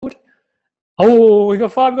Oh, we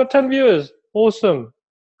got 5, we got 10 viewers. Awesome.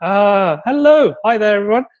 Hello. Hi there,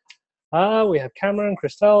 everyone. We have Cameron,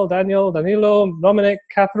 Christelle, Daniel, Danilo, Dominic,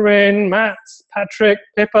 Catherine, Matt, Patrick,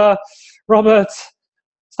 Pippa, Robert,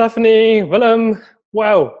 Stephanie, Willem.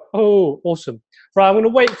 Wow. Oh, awesome. Right, I'm going to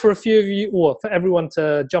wait for a few of you, or for everyone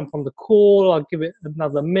to jump on the call. I'll give it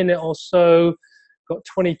another minute or so. Got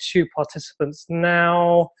 22 participants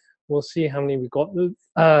now. We'll see how many we've got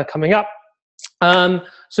coming up.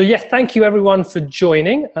 So yeah, thank you everyone for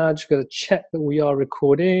joining. Just going to check that we are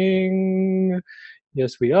recording.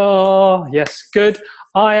 Yes, we are. Yes, good.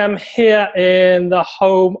 I am here in the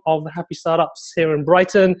home of the Happy Startups here in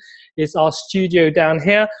Brighton. It's our studio down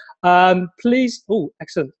here. Please, oh,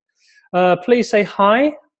 excellent. Please say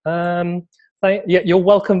hi. Yeah, you're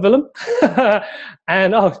welcome, Willem.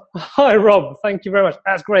 And oh, hi, Rob. Thank you very much.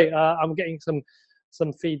 That's great. I'm getting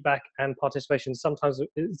some feedback and participation. Sometimes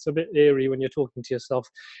it's a bit eerie when you're talking to yourself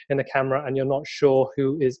in the camera and you're not sure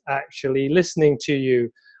who is actually listening to you.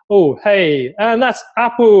 Oh, hey, and that's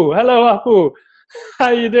Apu. Hello, Apu.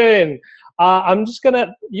 How you doing? I'm just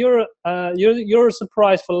gonna. You're a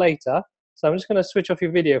surprise for later. So I'm just gonna switch off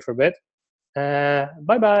your video for a bit.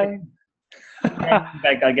 Bye bye.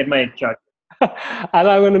 Back, I'll get my chart. And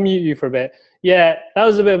I'm going to mute you for a bit. Yeah, that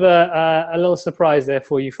was a bit of a little surprise there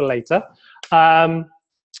for you for later.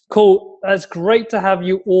 Cool. That's great to have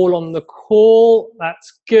you all on the call.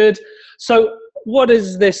 That's good. So what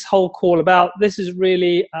is this whole call about? This is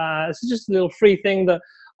really, this is just a little free thing that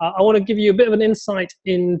I want to give you a bit of an insight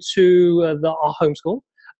into our homeschool.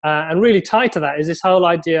 And really tied to that is this whole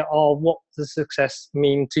idea of what does success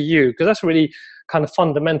mean to you? Because that's really kind of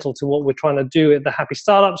fundamental to what we're trying to do at the Happy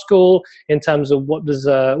Startup School in terms of what does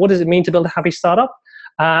it mean to build a happy startup?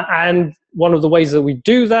 And one of the ways that we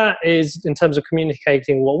do that is in terms of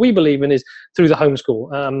communicating what we believe in is through the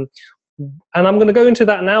homeschool. And I'm going to go into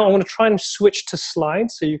that now. I'm going to try and switch to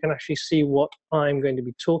slides so you can actually see what I'm going to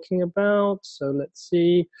be talking about. So let's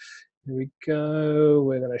see. Here we go.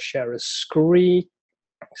 We're going to share a screen.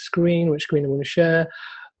 Which screen I'm going to share?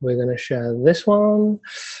 We're going to share this one,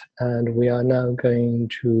 and we are now going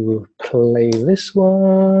to play this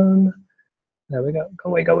one. There we go.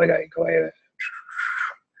 Go away.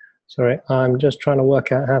 Sorry, I'm just trying to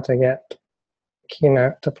work out how to get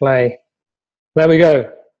Keynote to play. There we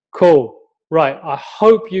go. Cool. Right. I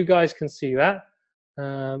hope you guys can see that.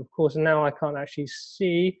 Of course, now I can't actually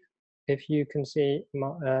see if you can see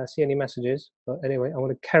any messages. But anyway, I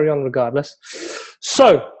want to carry on regardless.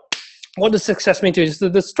 So, what does success mean to you? So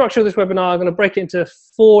the structure of this webinar, I'm going to break it into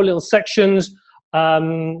 4 little sections.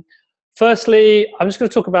 Firstly, I'm just going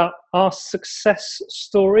to talk about our success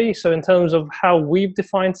story. So in terms of how we've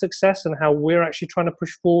defined success and how we're actually trying to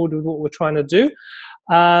push forward with what we're trying to do.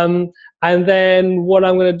 And then what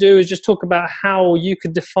I'm going to do is just talk about how you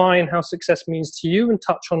could define how success means to you and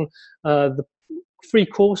touch on the free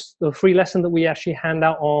course, the free lesson that we actually hand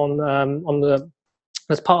out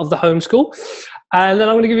as part of the homeschool. And then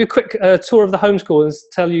I'm going to give you a quick tour of the homeschool and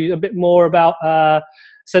tell you a bit more about,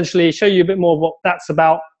 essentially show you a bit more of what that's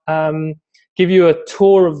about, give you a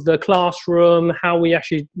tour of the classroom, how we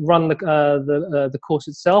actually run the course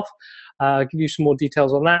itself, give you some more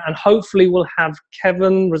details on that. And hopefully we'll have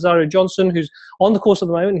Kevin Rosario Johnson, who's on the course at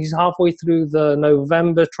the moment. He's halfway through the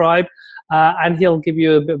November tribe, and he'll give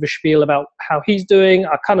you a bit of a spiel about how he's doing.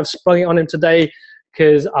 I kind of sprung it on him today,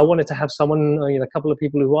 because I wanted to have someone, a couple of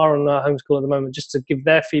people who are on homeschool at the moment, just to give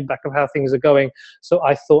their feedback of how things are going. So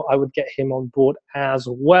I thought I would get him on board as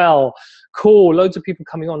well. Cool, loads of people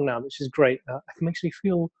coming on now, which is great. It makes me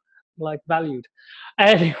feel like valued.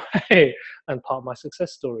 Anyway, and part of my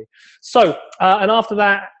success story. So, and after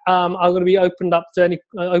that, I'm going to be opening up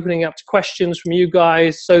to questions from you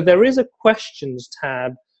guys. So there is a questions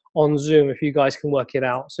tab on Zoom if you guys can work it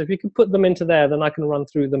out. So if you can put them into there, then I can run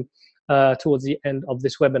through them towards the end of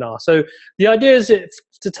this webinar. So the idea is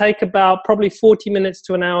to take about probably 40 minutes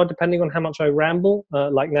to an hour, depending on how much I ramble,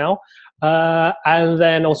 like now, and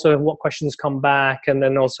then also what questions come back, and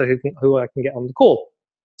then also who I can get on the call.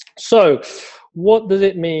 So what does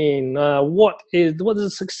it mean? What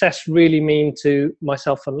does success really mean to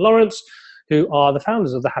myself and Lawrence, who are the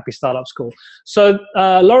founders of the Happy Startup School? So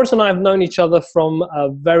Lawrence and I have known each other from a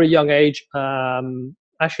very young age.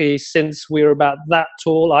 Actually, since we were about that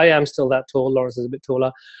tall. I am still that tall. Lawrence is a bit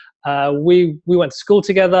taller. We went to school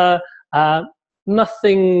together. No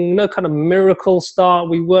kind of miracle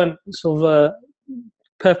start. We weren't sort of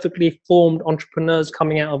perfectly formed entrepreneurs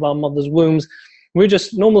coming out of our mother's wombs. We were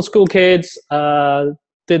just normal school kids,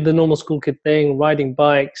 did the normal school kid thing, riding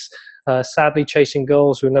bikes, sadly chasing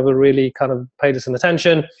girls who never really kind of paid us an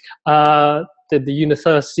attention, did the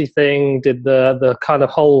university thing, did the kind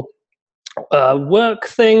of whole work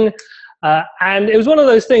thing. And it was one of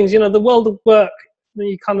those things, the world of work,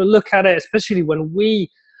 you kind of look at it, especially when we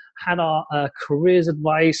had our careers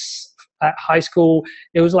advice at high school.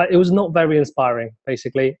 It was not very inspiring,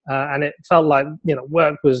 basically. And it felt like,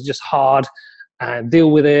 work was just hard, and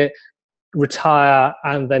deal with it, retire,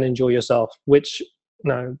 and then enjoy yourself, which,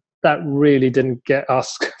 that really didn't get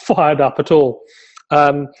us fired up at all.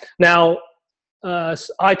 Now,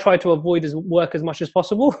 I tried to avoid work as much as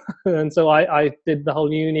possible. And so I did the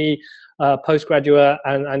whole uni, postgraduate,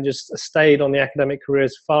 and just stayed on the academic career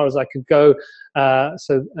as far as I could go,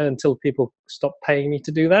 so until people stopped paying me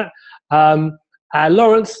to do that.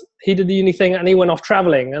 Lawrence, he did the uni thing, and he went off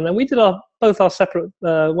traveling. And then we did went off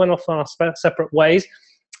on our separate ways.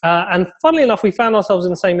 And funnily enough, we found ourselves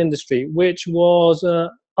in the same industry, which was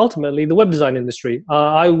ultimately the web design industry.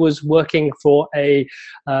 I was working for a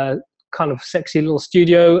kind of sexy little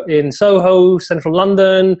studio in Soho, central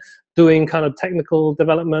London, doing kind of technical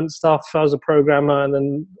development stuff. I was a programmer, and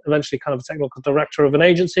then eventually kind of a technical director of an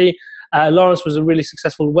agency. Lawrence was a really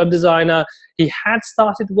successful web designer. He had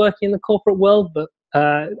started working in the corporate world, but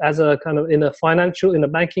as a kind of in a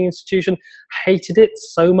banking institution, hated it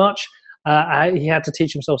so much. He had to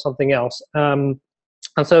teach himself something else. And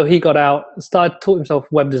so he got out, taught himself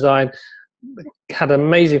web design, had an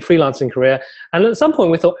amazing freelancing career. And at some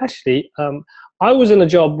point we thought, actually, I was in a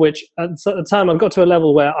job which at the time I got to a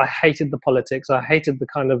level where I hated the politics. I hated the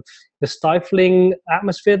kind of the stifling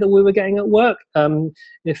atmosphere that we were getting at work.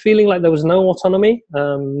 Feeling like there was no autonomy,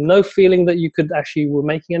 no feeling that you could actually were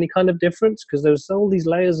making any kind of difference, because there was all these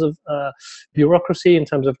layers of bureaucracy in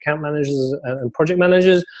terms of account managers and project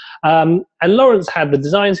managers. And Lawrence had the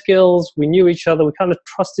design skills. We knew each other. We kind of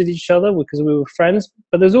trusted each other because we were friends.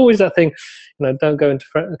 But there's always that thing, don't go into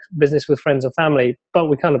business with friends or family. But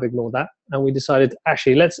we kind of ignored that, and we decided,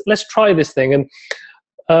 actually, let's try this thing. And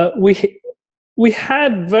we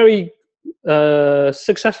had very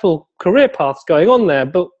successful career paths going on there,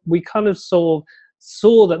 but we kind of saw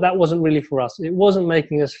that wasn't really for us. It wasn't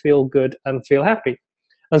making us feel good and feel happy.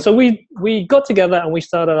 And so we got together and we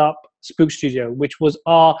started up Spook Studio, which was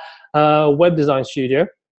our web design studio.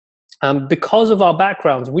 Because of our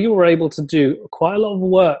backgrounds, we were able to do quite a lot of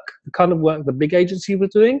work, the kind of work the big agency was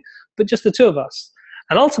doing, but just the two of us.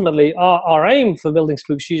 And ultimately, our aim for building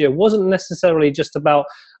Spook Studio wasn't necessarily just about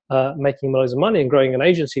making loads of money and growing an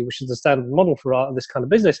agency, which is the standard model for this kind of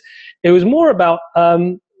business. It was more about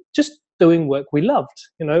just doing work we loved.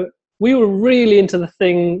 We were really into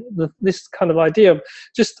this kind of idea of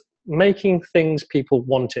just making things people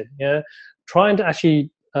wanted. Trying to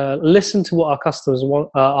actually listen to what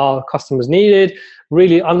our customers needed,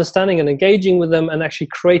 really understanding and engaging with them, and actually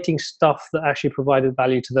creating stuff that actually provided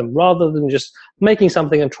value to them, rather than just making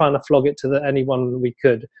something and trying to flog it to anyone we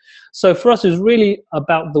could. So for us, it was really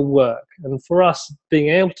about the work, and for us, being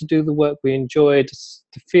able to do the work we enjoyed,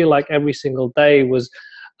 to feel like every single day was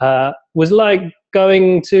like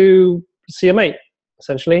going to see a mate,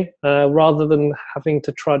 essentially, rather than having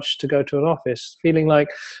to trudge to go to an office, feeling like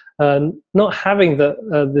not having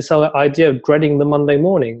this idea of dreading the Monday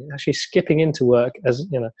morning, actually skipping into work as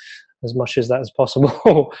much as that is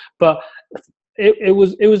possible. But it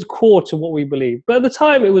was core to what we believed. But at the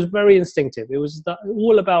time, it was very instinctive. It was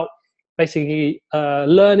all about basically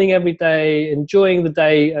learning every day, enjoying the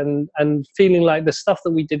day, and feeling like the stuff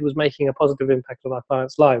that we did was making a positive impact on our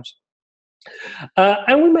clients' lives.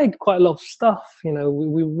 And we made quite a lot of stuff.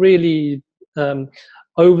 We really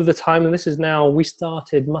over the time, and this is now, we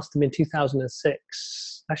started, must have been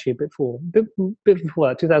 2006, actually a bit before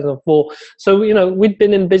that, 2004. So we'd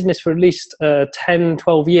been in business for at least 10,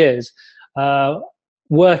 12 years,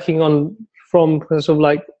 working on, from sort of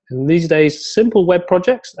like, in these days, simple web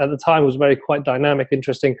projects. At the time, was quite dynamic,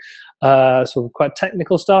 interesting, sort of quite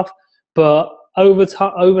technical stuff. But over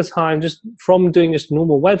time, just from doing just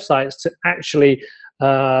normal websites to actually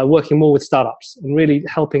working more with startups and really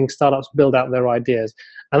helping startups build out their ideas.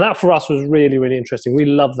 And that for us was really, really interesting. We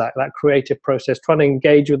love that creative process, trying to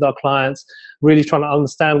engage with our clients, really trying to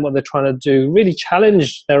understand what they're trying to do, really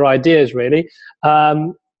challenge their ideas, really.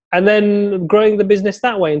 And then growing the business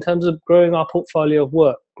that way, in terms of growing our portfolio of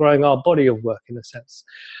work, growing our body of work, in a sense.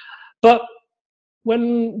 But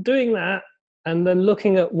when doing that, and then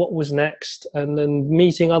looking at what was next, and then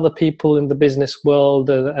meeting other people in the business world,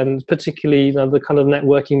 and particularly the kind of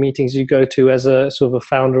networking meetings you go to as a sort of a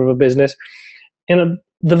founder of a business,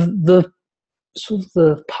 the sort of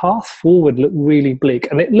the path forward looked really bleak,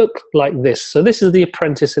 and it looked like this. So this is The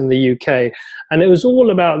Apprentice in the UK, and it was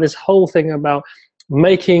all about this whole thing about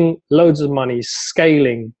making loads of money,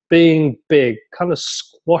 scaling, being big, kind of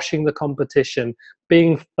squashing the competition,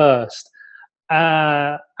 being first,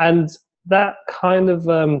 and that kind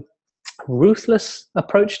of ruthless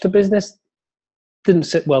approach to business didn't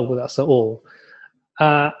sit well with us at all.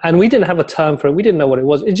 And we didn't have a term for it. We didn't know what it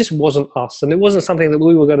was. It just wasn't us. And it wasn't something that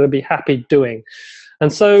we were going to be happy doing.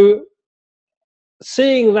 And so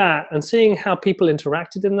seeing that and seeing how people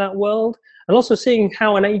interacted in that world, and also seeing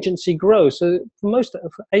how an agency grows. So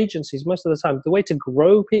for agencies, most of the time, the way to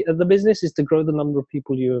grow the business is to grow the number of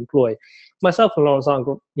people you employ. Myself and Lawrence aren't,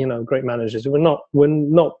 great managers. We're not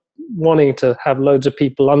wanting to have loads of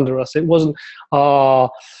people under us. It wasn't our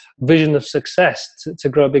vision of success to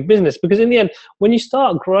grow a big business, because in the end, when you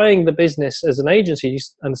start growing the business as an agency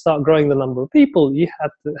and start growing the number of people, you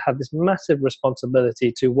have to have this massive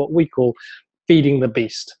responsibility to what we call feeding the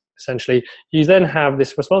beast. Essentially, you then have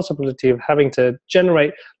this responsibility of having to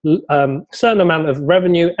generate a certain amount of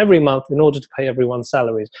revenue every month in order to pay everyone's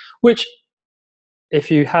salaries, which,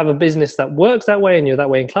 if you have a business that works that way and you're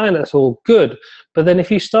that way inclined, that's all good. But then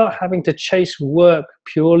if you start having to chase work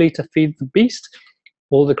purely to feed the beast,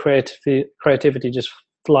 all the creativity just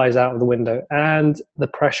flies out of the window and the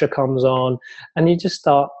pressure comes on and you just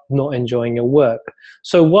start not enjoying your work.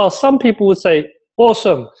 So while some people would say,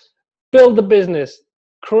 awesome, build the business,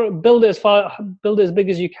 build it as big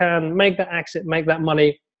as you can, make that exit, make that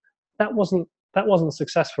money, that wasn't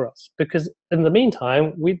success for us, because in the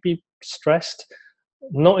meantime, we'd be stressed,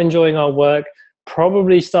 not enjoying our work,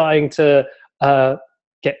 probably starting to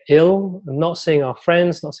get ill, not seeing our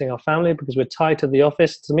friends, not seeing our family because we're tied to the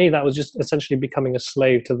office. To me, that was just essentially becoming a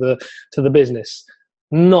slave to the business.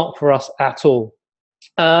 Not for us at all.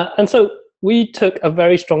 And so we took a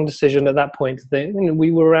very strong decision at that point.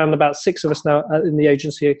 We were around about 6 of us now in the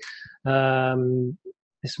agency.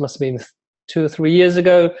 This must have been 2 or 3 years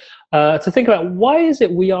ago, to think about, why is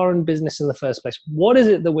it we are in business in the first place? What is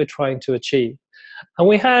it that we're trying to achieve? And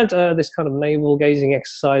we had this kind of navel gazing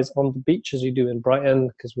exercise on the beach, as you do in Brighton,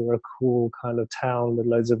 because we're a cool kind of town with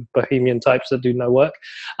loads of bohemian types that do no work.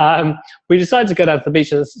 We decided to go down to the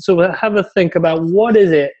beach and sort of have a think about, what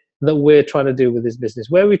is it that we're trying to do with this business?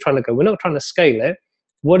 Where are we trying to go? We're not trying to scale it.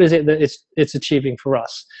 What is it that it's achieving for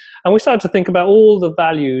us? And we started to think about all the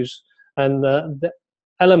values and the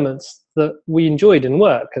elements that we enjoyed in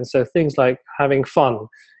work. And so things like having fun,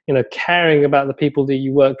 caring about the people that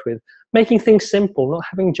you worked with, making things simple, not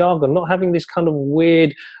having jargon, not having this kind of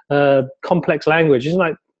weird, complex language. It's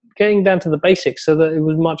like getting down to the basics so that it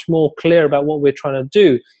was much more clear about what we're trying to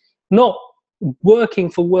do. Not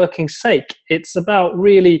working for working's sake. It's about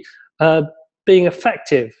really being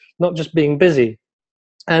effective, not just being busy.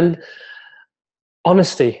 And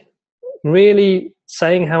honesty, really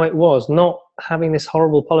saying how it was, not having this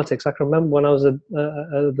horrible politics. I can remember when I was at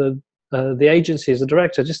the agency as a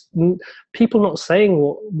director, just people not saying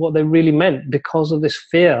what they really meant because of this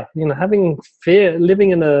fear. Having fear,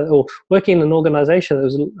 living or working in an organization that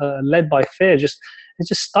was led by fear, it's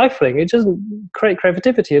just stifling. It doesn't create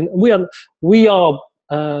creativity. And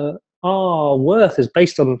our worth is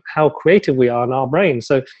based on how creative we are in our brains.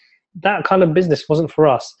 So that kind of business wasn't for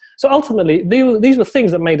us. So ultimately, these were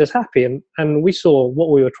things that made us happy, and we saw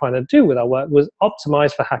what we were trying to do with our work was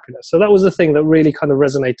optimize for happiness. So that was the thing that really kind of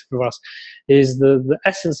resonated for us, is the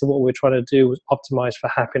essence of what we were trying to do was optimize for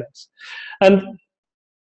happiness. And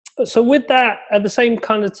so with that, at the same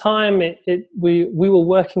kind of time, we were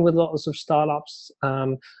working with lots of startups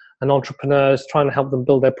and entrepreneurs, trying to help them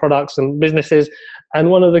build their products and businesses.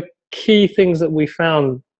 And one of the key things that we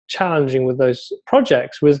found challenging with those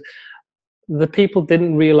projects was the people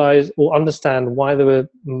didn't realize or understand why they were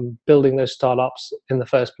building those startups in the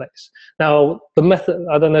first place. Now, the method,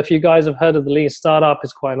 I don't know if you guys have heard of the Lean Startup.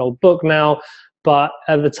 It's quite an old book now, but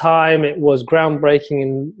at the time it was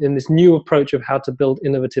groundbreaking in this new approach of how to build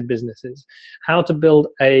innovative businesses, how to build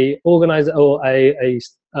a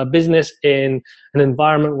business in an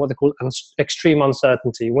environment, what they call extreme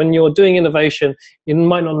uncertainty. When you're doing innovation, you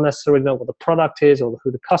might not necessarily know what the product is or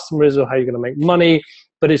who the customer is or how you're going to make money,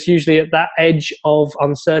 but it's usually at that edge of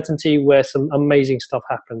uncertainty where some amazing stuff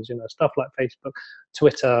happens, stuff like Facebook,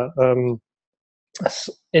 Twitter,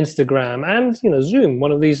 Instagram, and Zoom,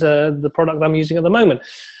 one of these, the product I'm using at the moment.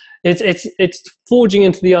 It's forging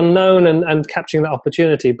into the unknown and capturing that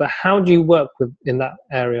opportunity. But how do you work in that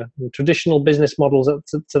area? The traditional business models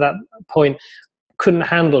to that point couldn't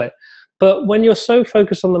handle it. But when you're so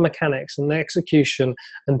focused on the mechanics and the execution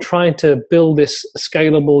and trying to build this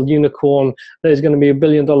scalable unicorn that is going to be $1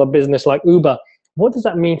 billion business like Uber, what does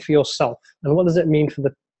that mean for yourself? And what does it mean for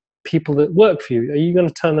the people that work for you? Are you going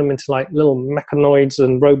to turn them into like little mechanoids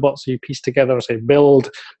and robots that you piece together and say,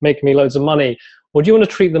 build, make me loads of money? Or do you want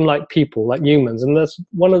to treat them like people, like humans? And that's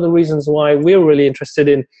one of the reasons why we're really interested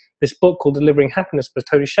in this book called Delivering Happiness by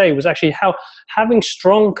Tony Hsieh was actually how having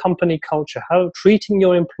strong company culture, how treating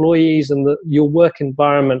your employees and your work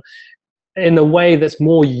environment in a way that's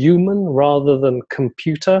more human rather than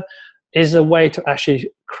computer is a way to actually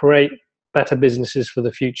create better businesses for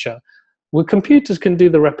the future. Well, computers can do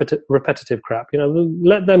the repetitive crap,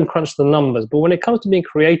 let them crunch the numbers. But when it comes to being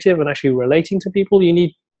creative and actually relating to people, you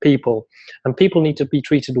need people, and people need to be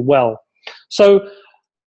treated well. So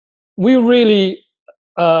we really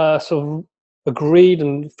sort of agreed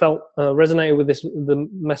and felt resonated with the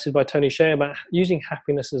message by Tony Hsieh about using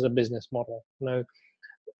happiness as a business model.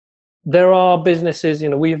 There are businesses,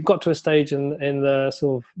 we've got to a stage in the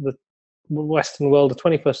sort of the Western world, the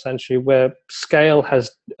 21st century, where scale has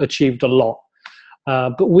achieved a lot.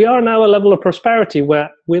 But we are now a level of prosperity where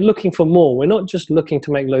we're looking for more. We're not just looking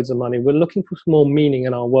to make loads of money. We're looking for more meaning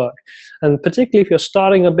in our work. And particularly if you're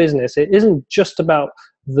starting a business, it isn't just about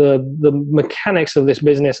the mechanics of this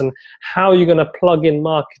business and how you're going to plug in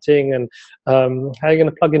marketing and how you're going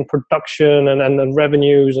to plug in production and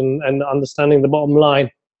revenues and understanding the bottom line.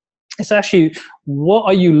 It's actually, what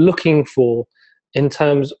are you looking for in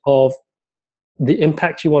terms of the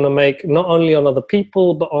impact you want to make, not only on other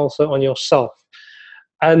people, but also on yourself.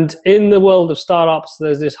 And in the world of startups,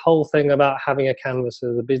 there's this whole thing about having a canvas,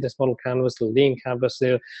 the business model canvas, the lean canvas.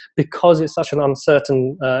 Because it's such an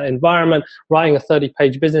uncertain environment, writing a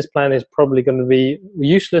 30-page business plan is probably going to be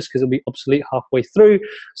useless because it'll be obsolete halfway through.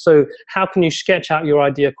 So how can you sketch out your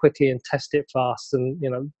idea quickly and test it fast?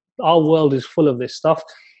 And, our world is full of this stuff.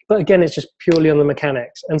 But again, it's just purely on the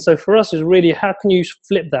mechanics. And so for us, is really, how can you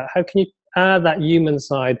flip that? How can you add that human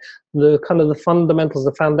side, the kind of the fundamentals,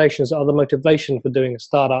 the foundations that are the motivation for doing a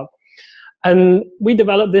startup? And we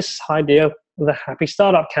developed this idea of the Happy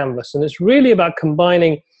Startup Canvas. And it's really about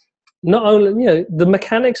combining not only, the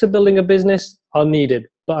mechanics of building a business are needed,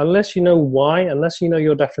 but unless you know why, unless you know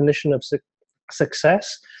your definition of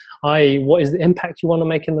success, i.e. what is the impact you want to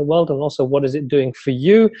make in the world, and also what is it doing for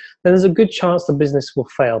you, then there's a good chance the business will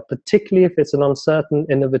fail, particularly if it's an uncertain,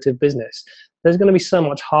 innovative business. There's going to be so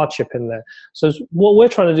much hardship in there. So what we're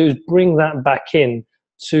trying to do is bring that back in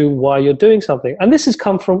to why you're doing something. And this has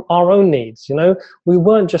come from our own needs. We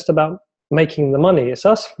weren't just about making the money. It's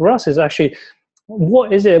us. For us, is actually,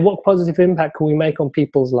 what is it? What positive impact can we make on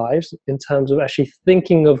people's lives in terms of actually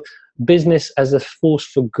thinking of business as a force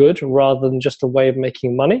for good rather than just a way of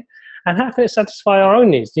making money? And how can it satisfy our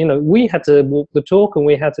own needs? We had to walk the talk and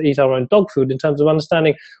we had to eat our own dog food in terms of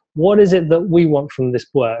understanding what is it that we want from this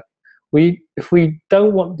work. If we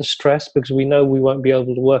don't want the stress because we know we won't be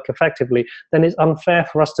able to work effectively, then it's unfair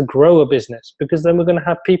for us to grow a business, because then we're going to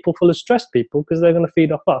have people full of stressed people because they're going to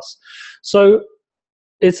feed off us. So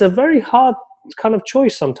it's a very hard kind of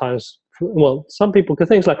choice sometimes. Well, some people could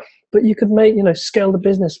think like, but you could make, scale the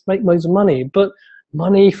business, make loads of money. But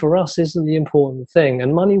money for us isn't the important thing.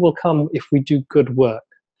 And money will come if we do good work.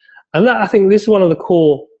 And that, I think this is one of the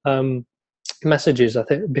core messages, I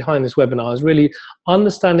think, behind this webinar, is really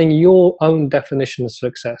understanding your own definition of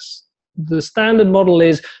success. The standard model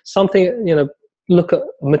is something, look at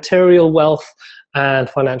material wealth and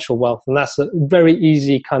financial wealth. And that's a very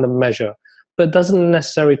easy kind of measure, but doesn't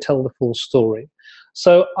necessarily tell the full story.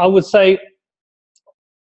 So I would say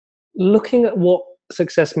looking at what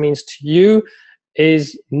success means to you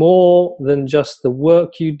is more than just the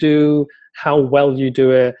work you do, how well you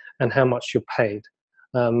do it, and how much you're paid.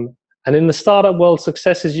 And in the startup world,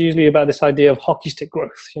 success is usually about this idea of hockey stick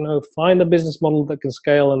growth. Find a business model that can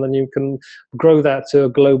scale, and then you can grow that to a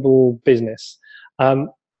global business.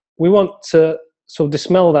 We want to sort of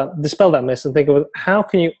dispel that myth and think of how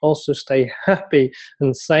can you also stay happy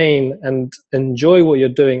and sane and enjoy what you're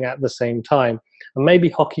doing at the same time. And maybe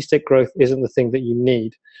hockey stick growth isn't the thing that you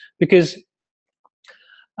need, because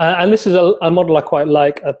and this is a model I quite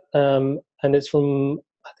like, and it's from,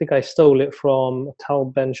 I think I stole it from Tal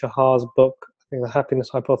Ben-Shahar's book, I think The Happiness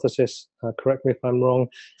Hypothesis. Correct me if I'm wrong.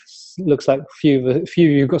 Looks like a few of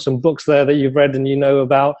you've got some books there that you've read and you know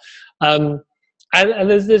about. And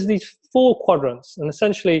there's these 4 quadrants, and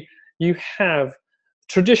essentially you have,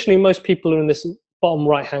 traditionally most people are in this bottom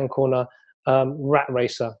right-hand corner, rat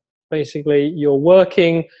racer. Basically, you're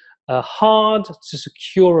working hard to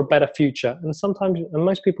secure a better future, and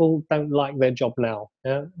most people don't like their job now.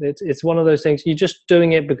 Yeah? It's one of those things, you're just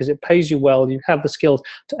doing it because it pays you well, you have the skills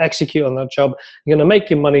to execute on that job, you're going to make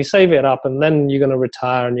your money, save it up, and then you're going to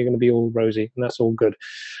retire and you're going to be all rosy, and that's all good.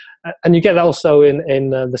 And you get that also in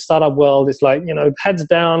the startup world. It's like, heads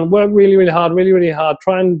down, work really, really hard, really, really hard,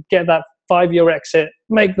 try and get that 5-year exit,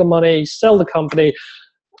 make the money, sell the company,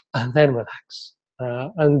 and then relax.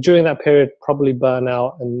 And during that period, probably burn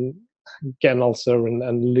out and get an ulcer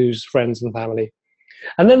and lose friends and family.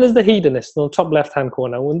 And then there's the hedonist on the top left-hand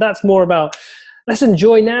corner, and that's more about, let's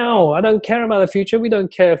enjoy now. I don't care about the future. We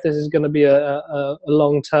don't care if this is going to be a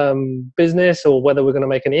long-term business or whether we're going to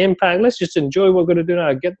make any impact. Let's just enjoy what we're going to do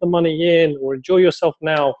now. Get the money in, or enjoy yourself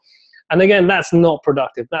now. And again, that's not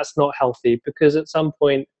productive. That's not healthy, because at some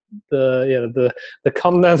point the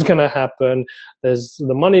come down's going to happen. There's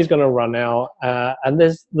the money's going to run out, and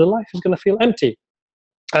the life is going to feel empty.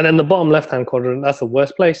 And then the bottom left-hand quadrant, that's the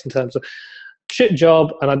worst place in terms of shit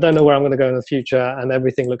job, and I don't know where I'm going to go in the future, and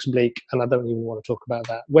everything looks bleak, and I don't even want to talk about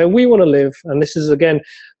that. Where we want to live, and this is again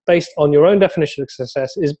based on your own definition of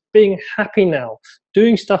success, is being happy now,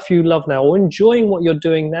 doing stuff you love now, or enjoying what you're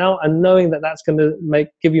doing now, and knowing that that's going to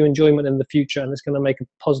give you enjoyment in the future, and it's going to make a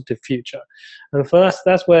positive future. And for us,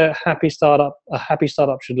 that's where a happy startup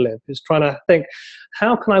should live, is trying to think,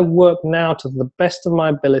 how can I work now to the best of my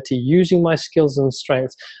ability, using my skills and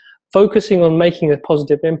strengths, focusing on making a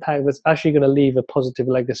positive impact that's actually going to leave a positive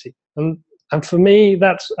legacy. And for me,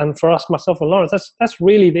 and for us, myself and Lawrence, that's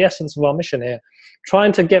really the essence of our mission here,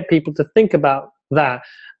 trying to get people to think about that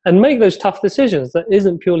and make those tough decisions that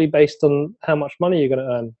isn't purely based on how much money you're going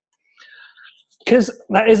to earn. Because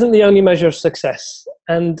that isn't the only measure of success.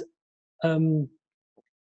 And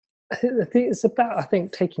I think it's about,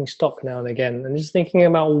 taking stock now and again and just thinking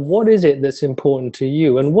about what is it that's important to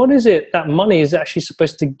you, and what is it that money is actually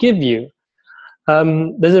supposed to give you.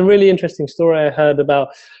 There's a really interesting story I heard about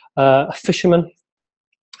a fisherman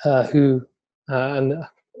who, and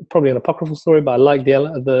probably an apocryphal story, but I like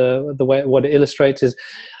the way what it illustrates is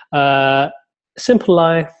simple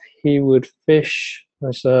life. He would fish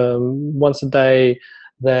once a day,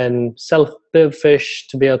 then sell a bit of fish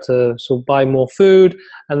to be able to sort of buy more food,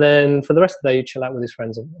 and then for the rest of the day, he'd chill out with his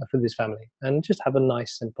friends and with his family and just have a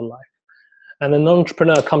nice, simple life. And an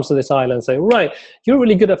entrepreneur comes to this island and say, right, you're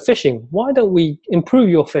really good at fishing. Why don't we improve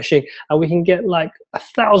your fishing, and we can get like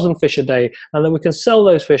 1,000 fish a day, and then we can sell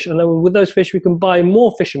those fish, and then with those fish we can buy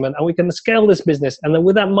more fishermen, and we can scale this business, and then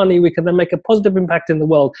with that money we can then make a positive impact in the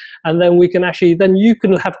world, and then we can then you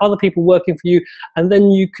can have other people working for you, and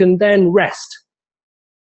then you can then rest.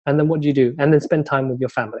 And then what do? And then spend time with your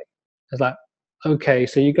family. It's like, okay,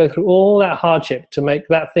 so you go through all that hardship to make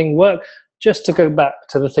that thing work, just to go back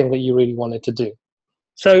to the thing that you really wanted to do.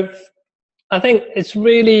 So I think it's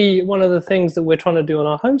really one of the things that we're trying to do on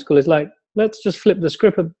our homeschool is like, let's just flip the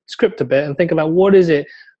script a bit and think about what is it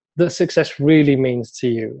that success really means to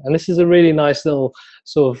you. And this is a really nice little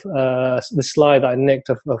sort of the slide that I nicked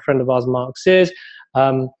of a friend of ours, Mark Sears,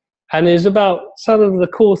 and is about some of the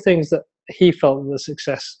cool things that he felt that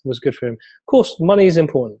success was good for him. Of course, money is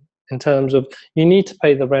important in terms of you need to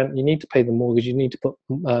pay the rent, you need to pay the mortgage, you need to put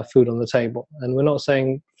food on the table. And we're not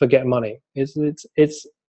saying forget money. It's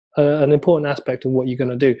an important aspect of what you're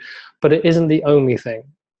going to do, but it isn't the only thing.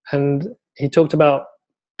 And he talked about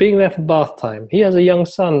being there for bath time. He has a young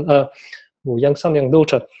son, young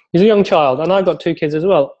daughter. He's a young child, and I've got 2 kids as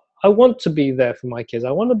well. I want to be there for my kids.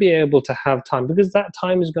 I want to be able to have time, because that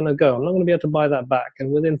time is going to go. I'm not going to be able to buy that back.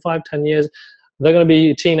 And within 5-10 years, they're going to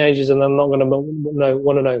be teenagers and they're not going to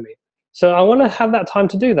want to know me. So I want to have that time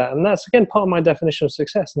to do that. And that's, again, part of my definition of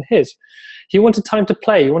success and his. He wanted time to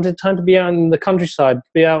play. He wanted time to be out in the countryside,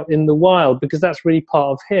 be out in the wild, because that's really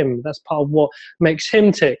part of him. That's part of what makes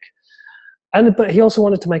him tick. But he also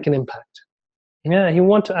wanted to make an impact. Yeah, he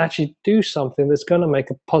wanted to actually do something that's going to make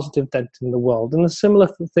a positive dent in the world. And a similar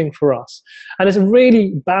thing for us. And it's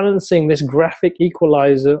really balancing this graphic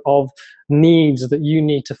equalizer of needs that you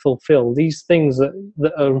need to fulfill, these things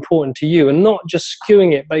that are important to you, and not just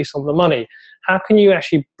skewing it based on the money. How can you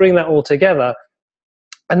actually bring that all together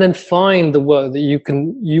and then find the work that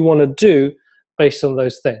you want to do based on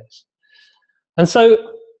those things? And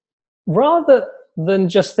so rather than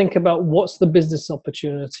just think about what's the business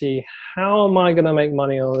opportunity, how am I going to make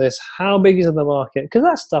money on this, how big is the market, because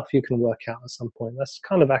that stuff you can work out at some point. That's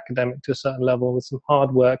kind of academic to a certain level with some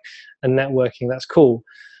hard work and networking. That's cool.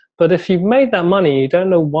 But if you've made that money, you don't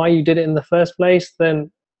know why you did it in the first place,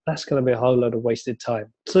 then that's going to be a whole load of wasted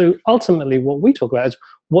time. So ultimately what we talk about is,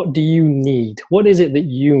 what do you need? What is it that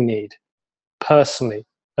you need personally?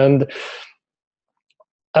 And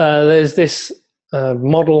there's this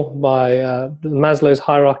model by Maslow's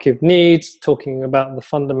hierarchy of needs, talking about the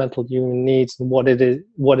fundamental human needs and what it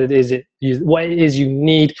is you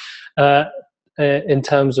need in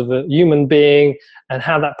terms of a human being, and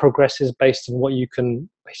how that progresses based on what you can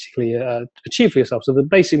basically achieve for yourself. So the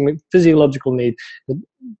basic physiological need,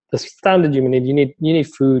 the standard human need, you need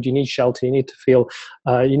food, you need shelter, you need to feel,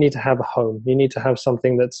 you need to have a home, you need to have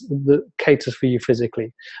something that caters for you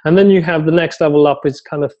physically. And then you have the next level up is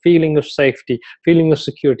kind of feeling of safety, feeling of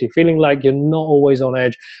security, feeling like you're not always on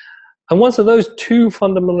edge. And once those two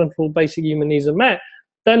fundamental basic human needs are met,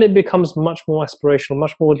 then it becomes much more aspirational,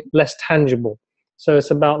 much more less tangible. So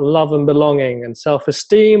it's about love and belonging and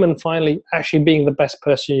self-esteem, and finally actually being the best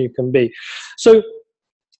person you can be. So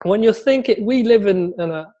when you're thinking, we live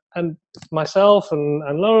and myself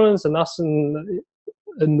and Lawrence and us in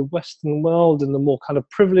the Western world, in the more kind of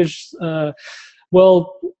privileged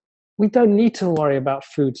world, we don't need to worry about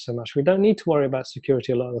food so much. We don't need to worry about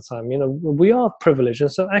security a lot of the time. You know, we are privileged.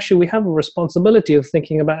 And so actually we have a responsibility of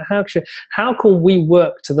thinking about how can we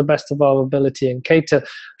work to the best of our ability and cater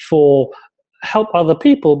for help other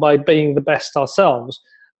people by being the best ourselves,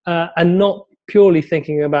 and not purely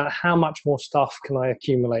thinking about how much more stuff can I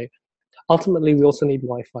accumulate. Ultimately, we also need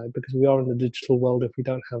Wi-Fi, because we are in the digital world. If we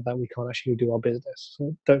don't have that, we can't actually do our business.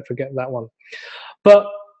 So don't forget that one. But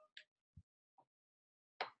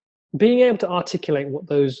being able to articulate what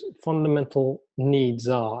those fundamental needs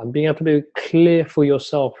are, and being able to be clear for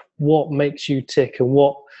yourself what makes you tick, and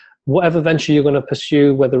whatever venture you're going to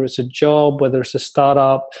pursue, whether it's a job, whether it's a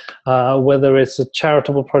startup, whether it's a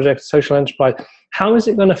charitable project, social enterprise, how is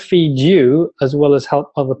it going to feed you as well as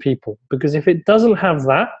help other people? Because if it doesn't have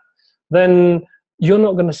that, then you're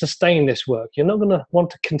not going to sustain this work. You're not going to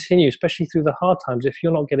want to continue, especially through the hard times, if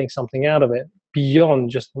you're not getting something out of it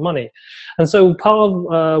beyond just the money. And so part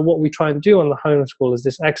of what we try and do on the homeschool is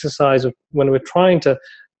this exercise of, when we're trying to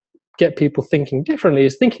get people thinking differently,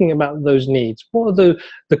 is thinking about those needs. What are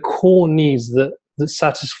the core needs that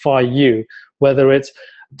satisfy you, whether it's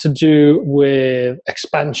to do with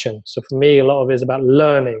expansion. So for me, a lot of it is about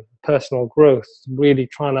learning, personal growth, really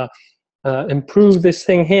trying to improve this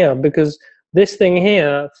thing here, because this thing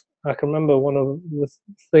here, I can remember one of the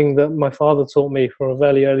thing that my father taught me from a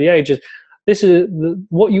very early age is,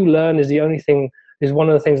 what you learn is one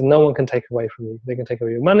of the things no one can take away from you. They can take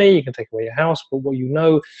away your money, you can take away your house, but what you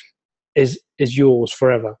know is yours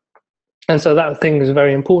forever. And so that thing is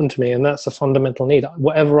very important to me, and that's a fundamental need.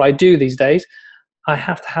 Whatever I do these days, I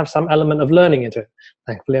have to have some element of learning into it.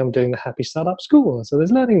 Thankfully, I'm doing the Happy Startup School, so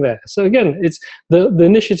there's learning there. So again, it's the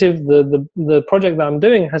initiative, the project that I'm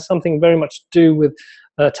doing has something very much to do with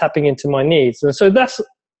tapping into my needs. And so that's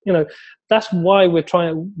why we're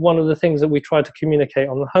trying. One of the things that we try to communicate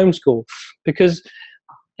on the homeschool, because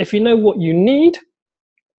if you know what you need,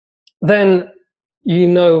 then you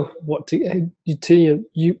know what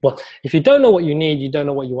well, if you don't know what you need, you don't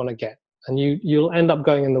know what you want to get, and you'll end up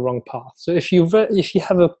going in the wrong path. So if you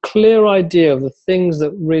have a clear idea of the things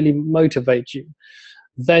that really motivate you,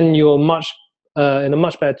 then you're in a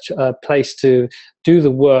much better place to do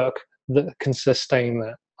the work that can sustain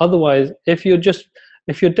that. Otherwise, if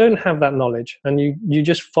you don't have that knowledge and you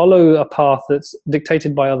just follow a path that's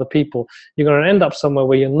dictated by other people, you're going to end up somewhere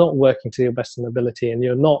where you're not working to your best ability, and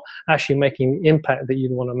you're not actually making the impact that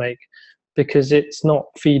you'd want to make, because it's not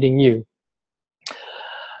feeding you.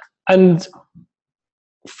 And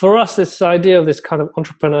for us, this idea of this kind of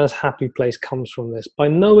entrepreneur's happy place comes from this. By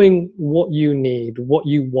knowing what you need, what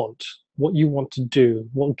you want to do,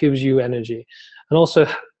 what gives you energy, and also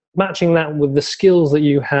matching that with the skills that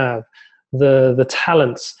you have, the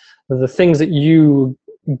talents, the things that you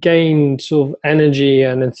gain sort of energy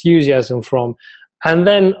and enthusiasm from, and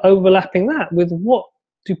then overlapping that with what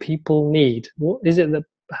do people need? What is it that,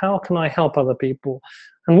 how can I help other people?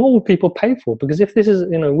 And what will people pay for? Because if this is,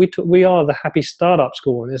 we are the Happy Startup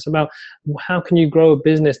School, and it's about how can you grow a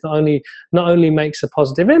business that not only makes a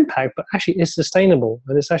positive impact, but actually is sustainable.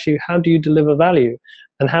 And it's actually, how do you deliver value?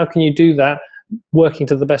 And how can you do that working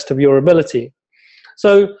to the best of your ability?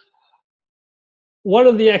 So one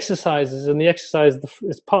of the exercises, and the exercise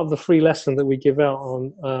is part of the free lesson that we give out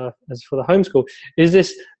on as for the homeschool, is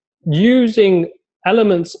this using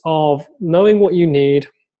elements of knowing what you need,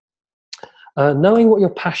 knowing what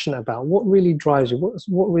you're passionate about, what really drives you,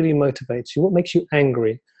 what really motivates you, what makes you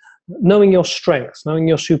angry, knowing your strengths, knowing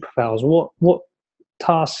your superpowers, what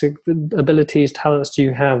tasks, abilities, talents do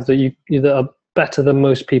you have that are better than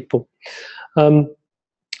most people,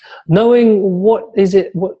 knowing what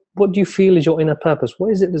do you feel is your inner purpose,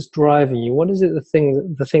 what is it that's driving you, what is it the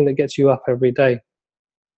thing that gets you up every day,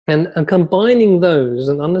 and combining those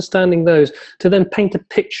and understanding those to then paint a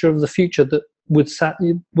picture of the future that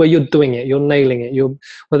where you're doing it, you're nailing it,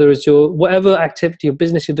 whether it's your whatever activity or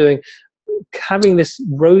business you're doing, having this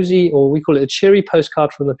rosy, or we call it a cheery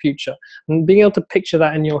postcard from the future, and being able to picture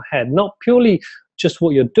that in your head, not purely just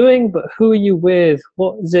what you're doing, but who are you with,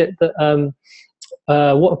 what is it that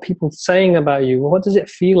what are people saying about you, what does it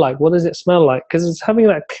feel like, what does it smell like? Because it's having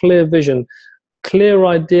that clear vision, clear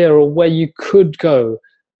idea of where you could go,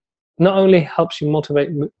 not only helps you motivate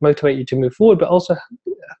you to move forward, but also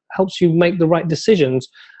helps you make the right decisions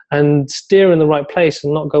and steer in the right place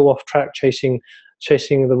and not go off track chasing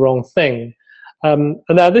the wrong thing. And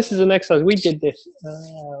now this is an exercise we did this.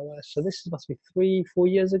 So this must be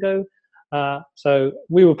 3-4 years ago. So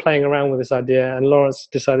we were playing around with this idea, and Lawrence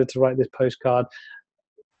decided to write this postcard.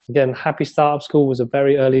 Again, Happy Startup School was a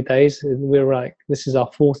very early days. We were like, this is our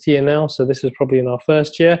 4th year now, so this is probably in our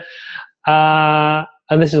 1st year.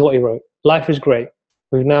 And this is what he wrote. Life is great.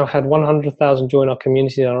 We've now had 100,000 join our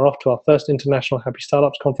community and are off to our first International Happy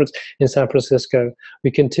Startups Conference in San Francisco.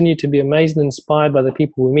 We continue to be amazed and inspired by the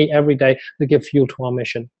people we meet every day that give fuel to our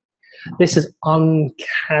mission. This is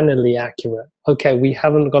uncannily accurate. Okay, we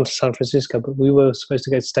haven't gone to San Francisco, but we were supposed to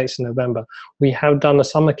go to States in November. We have done a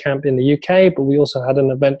summer camp in the UK, but we also had an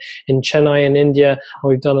event in Chennai in India, and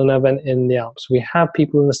we've done an event in the Alps. We have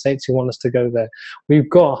people in the States who want us to go there. We've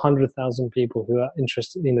got 100,000 people who are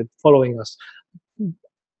interested in following us,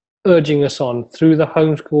 urging us on through the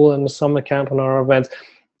homeschool and the summer camp and our events.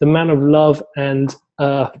 The amount of love and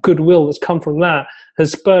goodwill that's come from that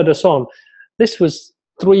has spurred us on. This was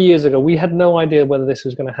 3 years ago. We had no idea whether this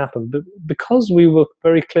was going to happen, but because we were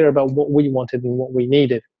very clear about what we wanted and what we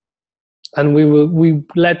needed, and we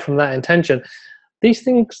led from that intention, this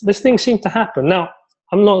thing seemed to happen. Now,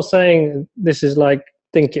 I'm not saying this is like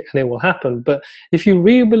think it and it will happen, but if you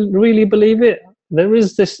really believe it, there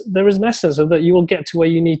is an essence of that you will get to where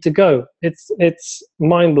you need to go. It's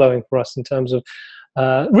mind-blowing for us in terms of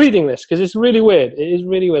reading this, because it's really weird. It is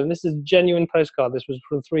really weird. And this is a genuine postcard. This was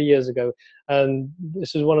from 3 years ago, and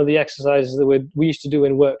this is one of the exercises that we used to do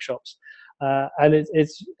in workshops. And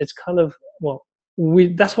it's kind of, well,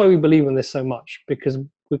 that's why we believe in this so much, because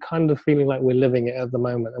we're kind of feeling like we're living it at the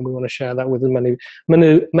moment, and we want to share that with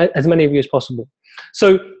as many of you as possible.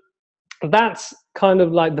 So that's kind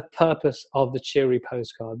of like the purpose of the Cheery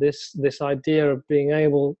postcard. This idea of being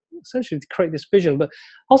able essentially to create this vision, but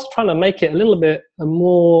also trying to make it a little bit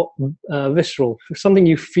more visceral, something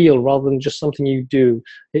you feel rather than just something you do.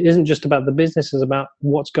 It isn't just about the business; it's about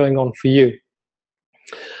what's going on for you.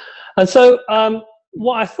 And so,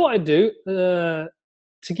 what I thought I'd do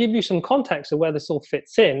to give you some context of where this all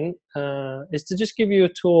fits in is to just give you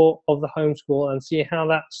a tour of the homeschool and see how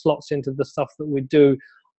that slots into the stuff that we do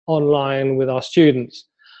online with our students.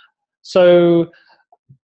 So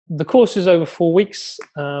the course is over 4 weeks.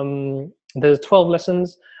 There's 12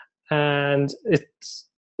 lessons, and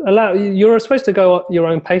you're supposed to go at your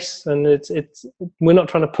own pace, and we're not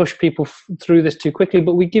trying to push people through this too quickly,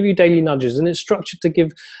 but we give you daily nudges, and it's structured to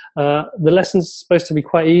give the lessons supposed to be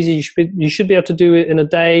quite easy. You should be able to do it in a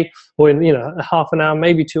day, or in half an hour,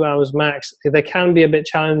 maybe 2 hours max. They can be a bit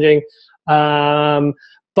challenging,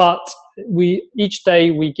 but each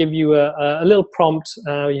day we give you a little prompt.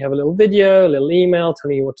 You have a little video, a little email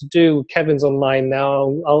telling you what to do. Kevin's online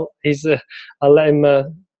now. I'll let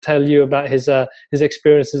him tell you about his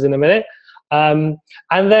experiences in a minute. And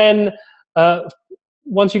then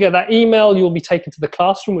once you get that email, you'll be taken to the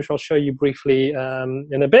classroom, which I'll show you briefly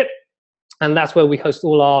in a bit. And that's where we host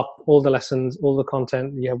all the lessons, all the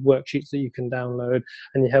content. You have worksheets that you can download,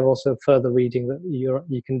 and you have also further reading that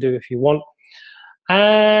you can do if you want.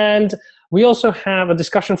 And we also have a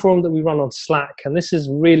discussion forum that we run on Slack, and this is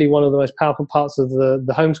really one of the most powerful parts of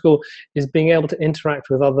the homeschool, is being able to interact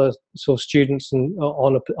with other sort of students and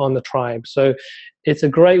on the tribe. So it's a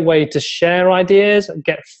great way to share ideas,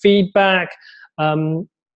 get feedback.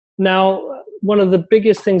 Now, one of the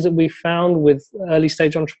biggest things that we found with early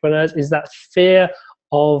stage entrepreneurs is that fear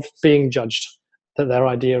of being judged, that their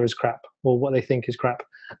idea is crap or what they think is crap.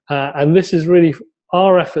 And this is really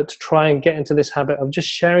our effort to try and get into this habit of just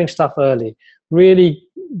sharing stuff early, really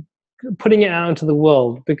putting it out into the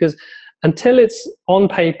world, because until it's on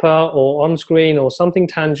paper or on screen or something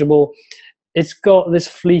tangible, it's got this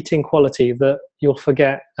fleeting quality that you'll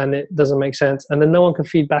forget and it doesn't make sense, and then no one can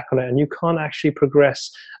feed back on it, and you can't actually progress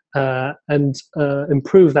and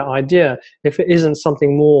improve that idea if it isn't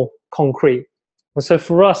something more concrete. And so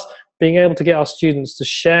for us, being able to get our students to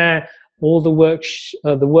share all the work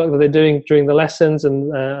that they're doing during the lessons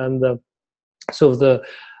and the sort of the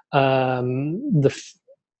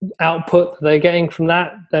output they're getting from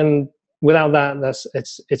that, then without that,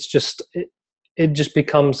 it just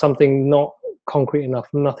becomes something not concrete enough.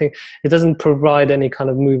 Nothing. It doesn't provide any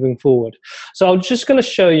kind of moving forward. So I'm just going to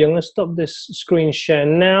show you. I'm going to stop this screen share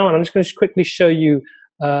now, and I'm just going to quickly show you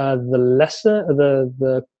the lesson,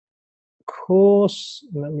 the course.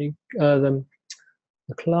 Let me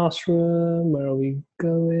the classroom. Where are we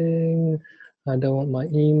going? I don't want my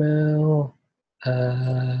email.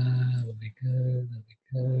 There we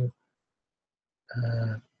go.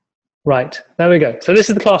 Right, there we go. So this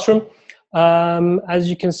is the classroom. As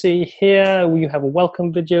you can see here, we have a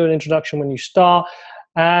welcome video, an introduction when you start.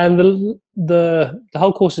 And the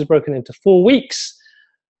whole course is broken into 4 weeks.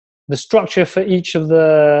 The structure for each of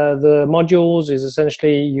the modules is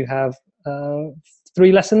essentially you have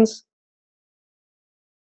 3 lessons.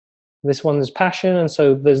 This one is passion, and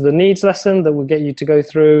so there's the needs lesson that will get you to go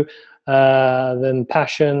through, then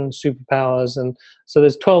passion, superpowers, and so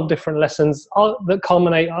there's 12 different lessons that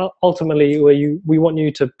culminate ultimately where we want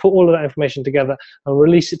you to put all of that information together and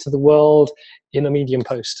release it to the world in a Medium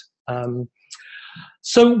post.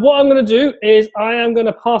 So what I'm going to do is I am going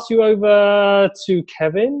to pass you over to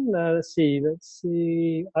Kevin. Let's see.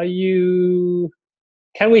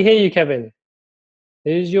 Can we hear you, Kevin?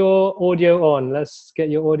 Is your audio on? Let's get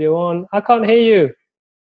your audio on. I can't hear you.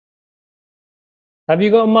 Have you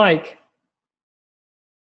got a mic?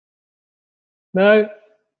 No?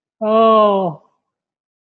 Oh.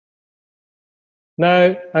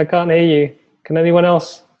 No, I can't hear you. Can anyone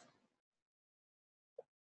else?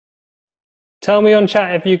 Tell me on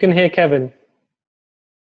chat if you can hear Kevin.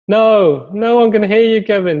 No, no one can hear you,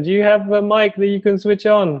 Kevin. Do you have a mic that you can switch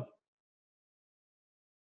on?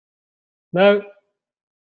 No?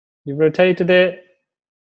 You've rotated it.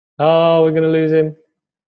 Oh, we're going to lose him.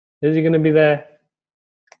 Is he going to be there?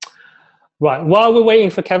 Right, while we're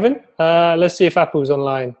waiting for Kevin, let's see if Apple's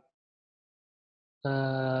online.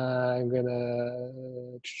 I'm going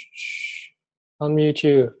to unmute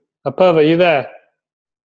you. Apurva, are you there?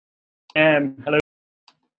 Hello.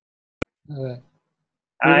 Okay.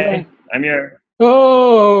 Hi, I'm here.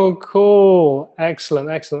 Oh, cool. Excellent,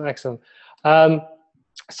 excellent, excellent.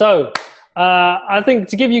 So I think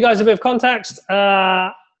to give you guys a bit of context,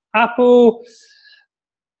 Apple,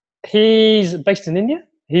 he's based in India.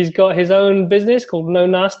 He's got his own business called No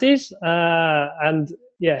Nasties. And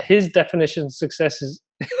yeah, his definition of success is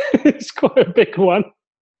it's quite a big one.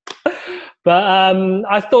 But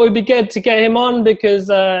I thought it'd be good to get him on because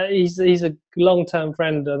he's a long-term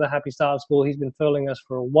friend of the Happy Startup School. He's been following us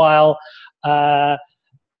for a while. I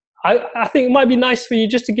think it might be nice for you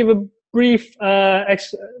just to give a brief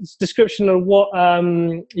description of what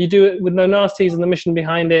you do with No Nasties and the mission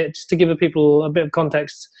behind it, just to give the people a bit of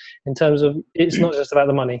context in terms of it's not just about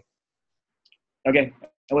the money. Okay,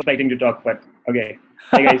 I was waiting to talk, but okay.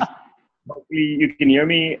 Hey guys, hopefully you can hear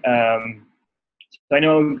me. So I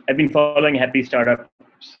know I've been following Happy Startups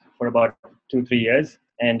for about 2-3 years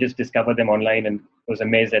and just discovered them online and was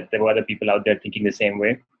amazed that there were other people out there thinking the same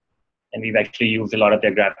way. And we've actually used a lot of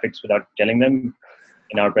their graphics without telling them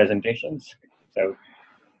in our presentations. So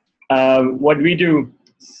what we do,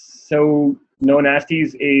 so No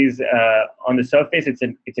Nasties is on the surface,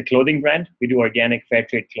 it's a clothing brand. We do organic fair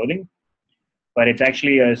trade clothing, but it's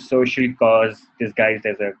actually a social cause disguised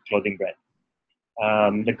as a clothing brand.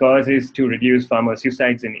 The cause is to reduce farmer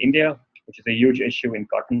suicides in India, which is a huge issue in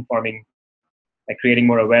cotton farming, by creating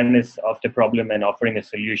more awareness of the problem and offering a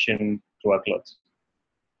solution to our clothes.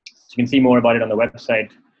 So you can see more about it on the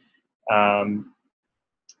website.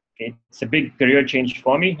 It's a big career change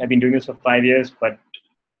for me. I've been doing this for 5 years, but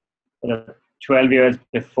for the 12 years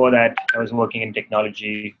before that, I was working in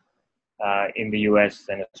technology in the US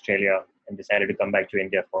and Australia and decided to come back to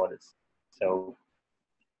India for this. So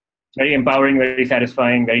very empowering, very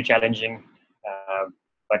satisfying, very challenging,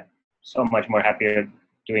 but so much more happier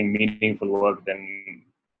doing meaningful work than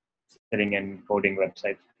sitting and coding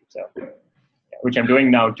websites. So, yeah, which I'm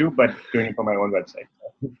doing now too, but doing it for my own website.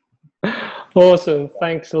 Awesome.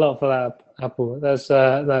 Thanks a lot for that, Apple.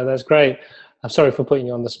 That's great. I'm sorry for putting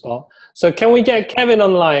you on the spot. So can we get Kevin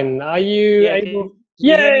online? Are you able?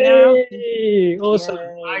 Yay! Awesome.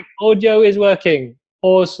 My audio is working.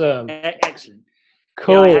 Awesome. Excellent.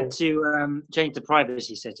 Cool. Yeah, I had to change the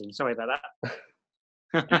privacy settings. Sorry about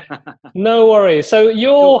that. No worries. So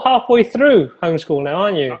you're halfway through homeschool now,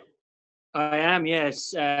 aren't you? I am,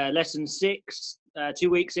 yes. Lesson 6, 2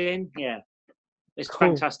 weeks in. Yeah, it's Cool.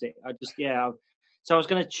 fantastic. So I was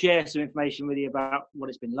going to share some information with you about what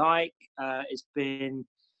it's been like. It's been,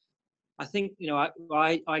 I think,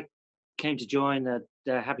 I came to join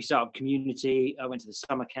the Happy Startup community. I went to the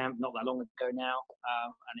summer camp not that long ago now,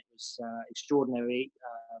 and it was extraordinary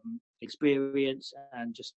experience.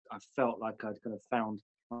 And just I felt like I'd kind of found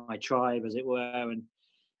my tribe, as it were,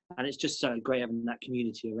 and it's just so great having that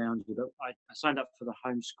community around you. But I signed up for the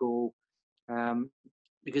homeschool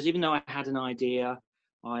because even though I had an idea,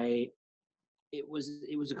 it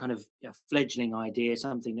was a kind of fledgling idea,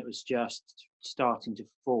 something that was just starting to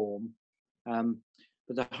form.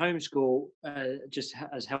 But the homeschool just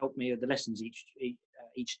has helped me with the lessons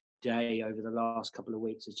each day over the last couple of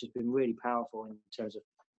weeks. It's just been really powerful in terms of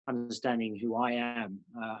understanding who I am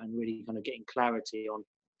and really kind of getting clarity on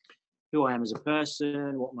who I am as a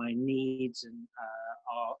person, what my needs and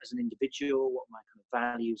are as an individual, what my kind of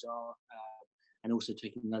values are, and also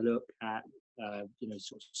taking a look at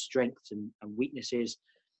sort of strengths and weaknesses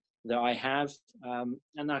that I have.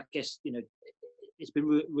 And I guess it's been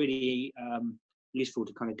really useful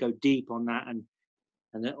to kind of go deep on that. And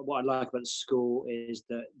what I like about the school is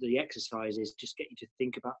that the exercises just get you to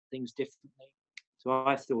think about things differently. So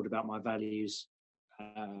I've thought about my values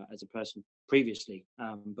as a person previously,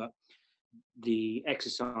 but the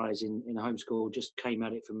exercise in the homeschool just came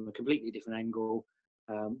at it from a completely different angle,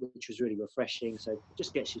 which was really refreshing. So it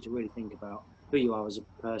just gets you to really think about who you are as a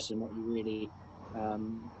person, what you really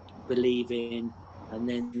believe in, and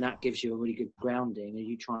then that gives you a really good grounding, and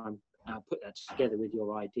you try and put that together with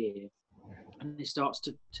your idea, and it starts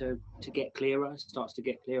to get clearer. It starts to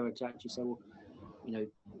get clearer to actually say, well,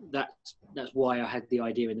 that's why I had the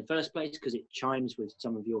idea in the first place, because it chimes with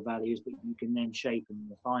some of your values, but you can then shape and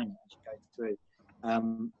refine it as you go through.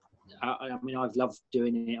 I mean, I've loved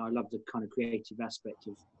doing it. I love the kind of creative aspect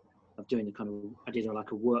of doing the kind of, I did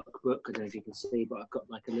like a workbook. I don't know if you can see, but I've got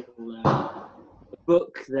like a little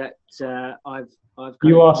book that I've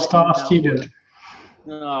You are star student.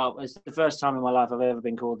 Oh, it's the first time in my life I've ever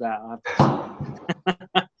been called that.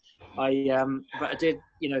 But I did,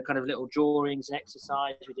 kind of little drawings and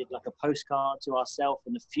exercise. We did like a postcard to ourselves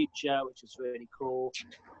in the future, which was really cool.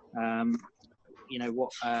 Kind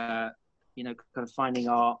of finding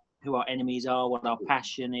who our enemies are, what our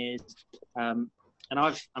passion is. And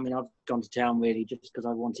I've gone to town really just because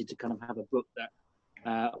I wanted to kind of have a book that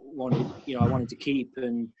I wanted to keep,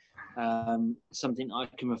 and something I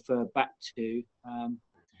can refer back to.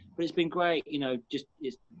 But it's been great,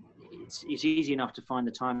 it's easy enough to find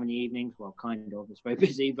the time in the evenings. Well, kind of, it's very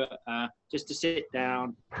busy, but just to sit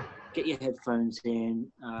down, get your headphones in,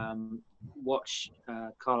 watch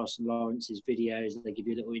Carlos and Lawrence's videos. They give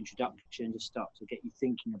you a little introduction, just start to get you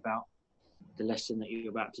thinking about the lesson that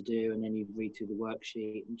you're about to do, and then you read through the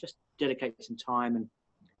worksheet and just dedicate some time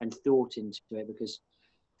and thought into it, because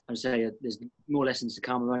I would say there's more lessons to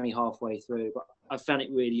come. I'm only halfway through, but I found it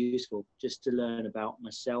really useful just to learn about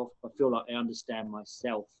myself. I feel like I understand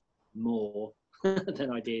myself more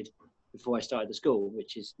than I did before I started the school,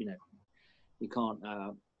 which is, you can't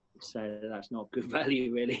say that's not good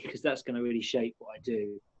value really, because that's going to really shape what I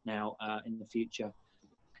do now in the future.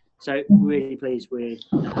 So really pleased with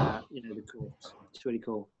the course. It's really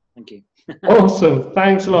cool. Thank you. Awesome.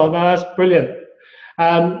 Thanks a lot. No, that's brilliant.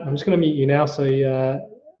 I'm just going to mute you now. So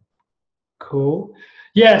cool.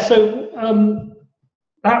 Yeah. So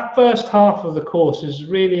that first half of the course is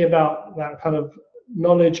really about that kind of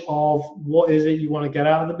knowledge of what is it you want to get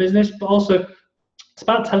out of the business, but also it's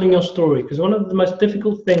about telling your story, because one of the most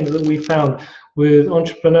difficult things that we found with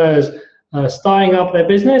entrepreneurs starting up their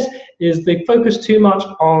business is they focus too much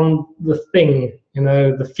on the thing,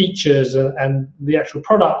 the features and the actual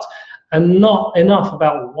product, and not enough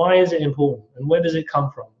about why is it important and where does it come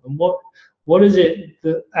from and what is it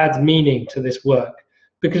that adds meaning to this work.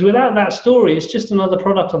 Because without that story, it's just another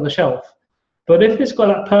product on the shelf. But if it's got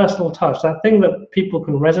that personal touch, that thing that people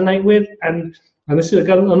can resonate with, and this is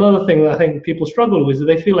another thing that I think people struggle with, is that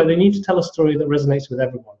they feel like they need to tell a story that resonates with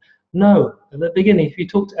everyone. No, at the beginning, if you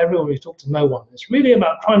talk to everyone, you talk to no one. It's really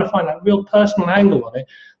about trying to find that real personal angle on it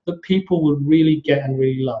that people would really get and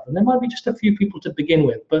really love. And there might be just a few people to begin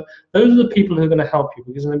with, but those are the people who are going to help you,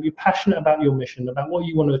 because they're going to be passionate about your mission, about what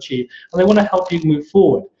you want to achieve, and they want to help you move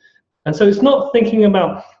forward. And so it's not thinking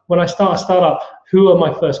about, when I start a startup, who are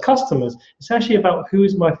my first customers? It's actually about who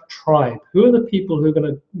is my tribe? Who are the people who are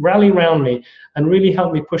going to rally around me and really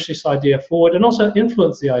help me push this idea forward and also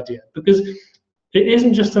influence the idea? Because it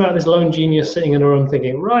isn't just about this lone genius sitting in a room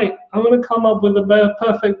thinking, right, I'm going to come up with a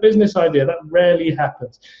perfect business idea. That rarely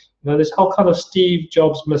happens. This whole kind of Steve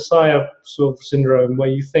Jobs Messiah sort of syndrome, where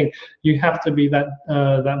you think you have to be that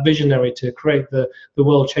visionary to create the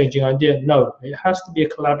world-changing idea. No, it has to be a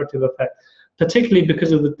collaborative effect, particularly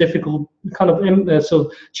because of the difficult kind of sort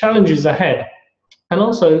of challenges ahead. And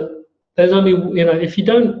also, there's only, if you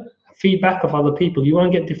don't feedback of other people, you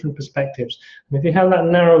won't get different perspectives. And if you have that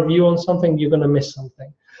narrow view on something, you're going to miss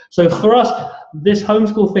something. So for us, this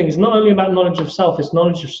homeschool thing is not only about knowledge of self, it's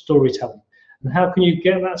knowledge of storytelling. And how can you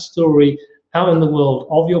get that story out in the world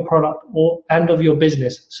of your product and of your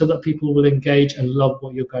business so that people will engage and love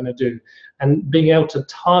what you're going to do? And being able to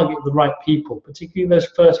target the right people, particularly those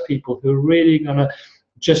first people who are really going to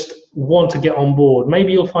just want to get on board.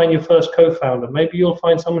 Maybe you'll find your first co-founder. Maybe you'll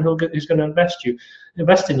find someone who's going to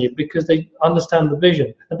invest in you because they understand the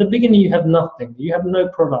vision. At the beginning, you have nothing. You have no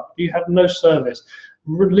product. You have no service.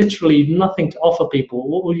 Literally nothing to offer people.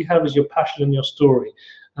 All you have is your passion and your story.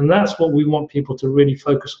 And that's what we want people to really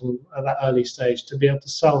focus on at that early stage, to be able to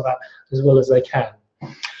sell that as well as they can.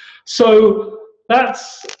 So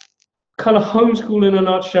that's kind of homeschool in a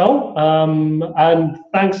nutshell. And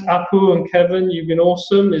thanks, Apu and Kevin, you've been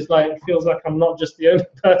awesome. It's like, it feels like I'm not just the only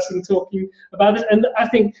person talking about it. And I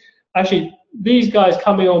think actually these guys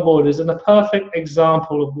coming on board is a perfect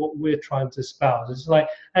example of what we're trying to espouse. It's like,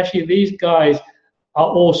 actually these guys are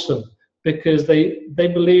awesome because they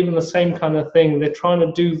believe in the same kind of thing. They're trying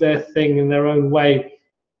to do their thing in their own way.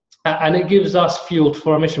 And it gives us fuel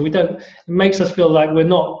for our mission. It makes us feel like we're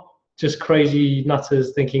not just crazy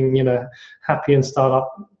nutters thinking, you know, happy and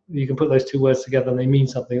startup. You can put those two words together and they mean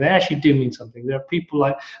something. They actually do mean something. There are people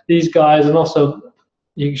like these guys, and also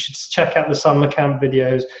you should check out the summer camp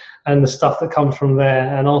videos and the stuff that comes from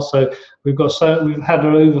there. And also we've had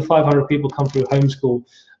over 500 people come through homeschool.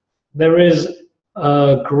 There is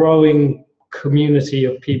a growing community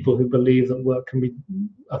of people who believe that work can be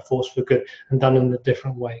a force for good and done in a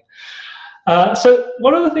different way. So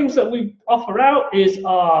one of the things that we offer out is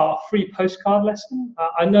our free postcard lesson.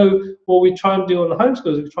 I know what we try and do on the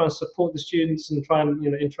homeschools is we try and support the students and try and,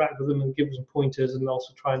 you know, interact with them and give them pointers, and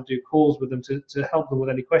also try and do calls with them to help them with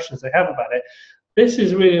any questions they have about it. This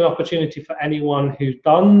is really an opportunity for anyone who's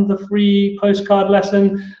done the free postcard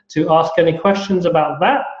lesson to ask any questions about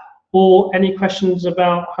that, or any questions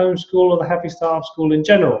about homeschool or the Happy Startup School in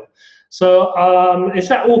general. So it's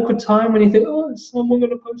that awkward time when you think, oh, is someone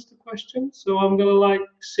going to post a question? So I'm going to like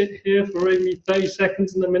sit here for maybe 30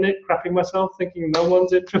 seconds in a minute, crapping myself, thinking no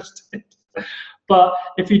one's interested. But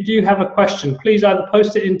if you do have a question, please either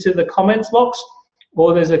post it into the comments box,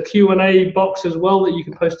 or there's a Q&A box as well that you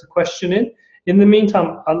can post a question in. In the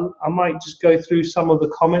meantime, I might just go through some of the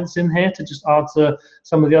comments in here to just answer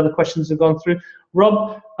some of the other questions that have gone through.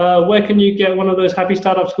 Rob, where can you get one of those Happy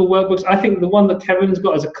Startup School workbooks? I think the one that Kevin's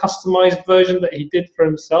got is a customized version that he did for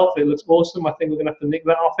himself. It looks awesome. I think we're going to have to nick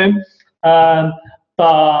that off him.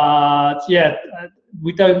 But yeah,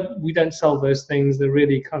 we don't sell those things. They're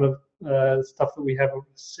really kind of stuff that we have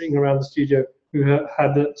sitting around the studio who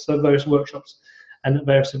had some various workshops and at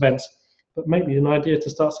various events. But maybe an idea to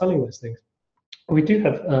start selling those things. We do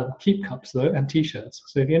have keep cups though, and t-shirts.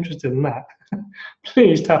 So if you're interested in that,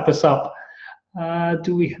 please tap us up.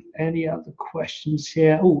 Do we have any other questions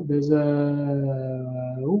here? Oh, there's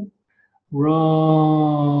a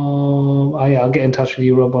Rob. Oh, yeah, I'll get in touch with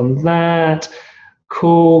you, Rob, on that.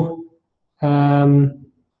 Cool. Do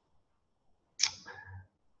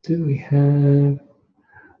we have?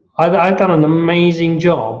 I've done an amazing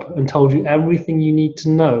job and told you everything you need to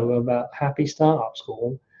know about Happy Startup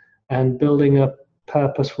School and building a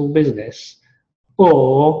purposeful business,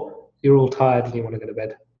 or you're all tired and you want to go to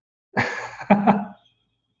bed. Have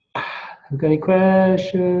you got any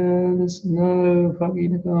questions? No, fuck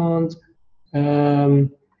unicorns.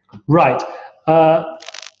 Right.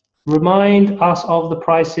 Remind us of the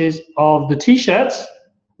prices of the t-shirts.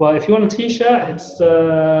 Well, if you want a t-shirt, it's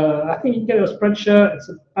I think you can get a spreadshirt. It's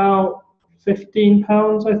about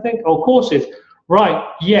 £15, I think. Oh, courses. Right.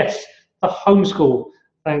 Yes. The homeschool.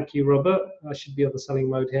 Thank you, Robert. I should be on the selling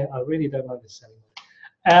mode here. I really don't like this selling mode.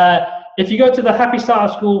 If you go to the Happy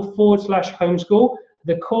Startup School /homeschool,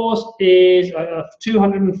 the course is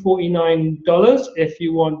 $249 if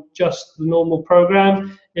you want just the normal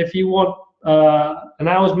program. If you want an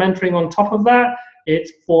hour's mentoring on top of that,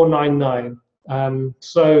 it's $499.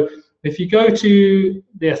 So if you go to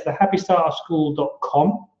the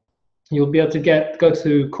happystartupschool.com, you'll be able to go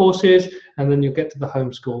to courses, and then you'll get to the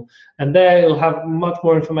homeschool. And there you'll have much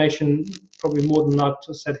more information, probably more than I've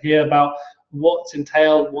said here, about what's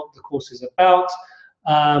entailed, what the course is about.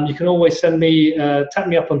 You can always send me, tap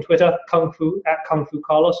me up on Twitter, Kung Fu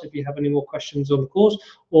Carlos, if you have any more questions on the course,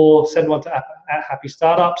 or send one to at Happy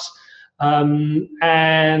Startups.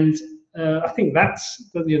 And I think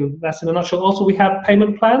that's in a nutshell. Also, we have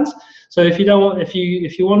payment plans. So if you don't want, if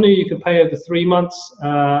you want to, you can pay over 3 months,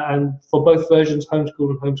 and for both versions, Homeschool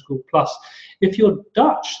and Homeschool Plus. If you're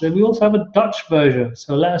Dutch, then we also have a Dutch version.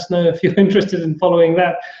 So let us know if you're interested in following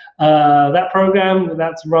that program.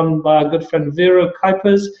 That's run by our good friend Vero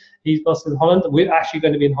Kuipers. He's based in Holland. We're actually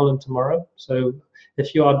going to be in Holland tomorrow. So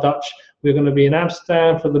if you are Dutch, we're going to be in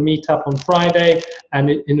Amsterdam for the meetup on Friday, and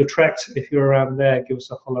in Utrecht, if you're around there, give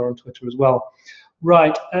us a follow on Twitter as well.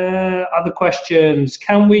 Right, other questions.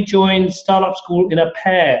 Can we join Startup School in a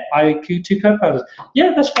pair, i.e. two co-founders?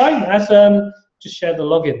 Yeah, that's fine. Just share the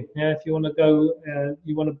login. Yeah, if you want to go,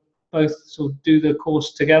 you want to both sort of do the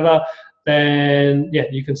course together, then yeah,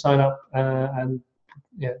 you can sign up, and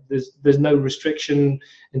yeah, there's no restriction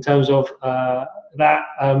in terms of that.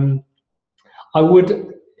 I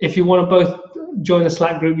would, if you want to both join the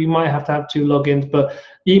Slack group, you might have to have 2 logins, but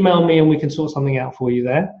email me and we can sort something out for you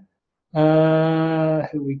there.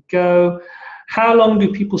 Here we go. How long do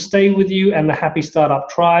people stay with you and the Happy Startup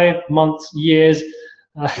Tribe? Months, years,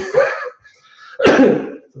 for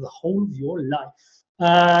the whole of your life.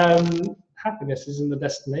 Happiness isn't the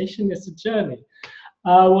destination, it's a journey.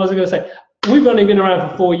 What was I going to say? We've only been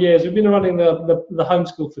around for 4 years. We've been running the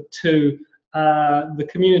homeschool for 2. The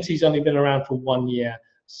community's only been around for 1 year.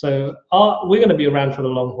 So we're going to be around for the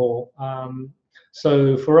long haul.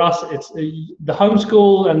 So for us, it's the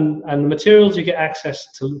homeschool and the materials you get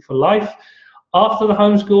access to for life. After the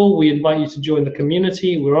homeschool, we invite you to join the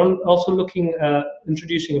community. We're also looking at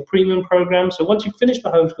introducing a premium program. So once you finish the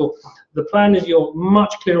homeschool, the plan is you're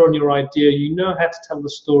much clearer on your idea. You know how to tell the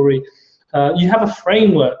story. You have a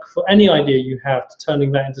framework for any idea you have to turning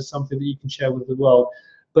that into something that you can share with the world.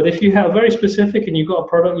 But if you have very specific and you've got a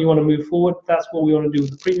product you want to move forward, that's what we want to do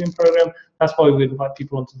with the premium program. That's why we invite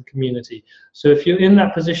people onto the community. So if you're in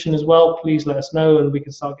that position as well, please let us know and we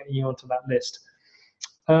can start getting you onto that list.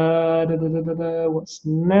 What's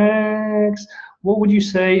next? What would you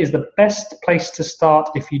say is the best place to start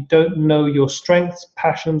if you don't know your strengths,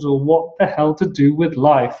 passions, or what the hell to do with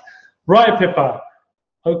life? Right, Pippa.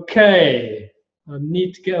 Okay. I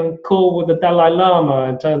need to get on call with the Dalai Lama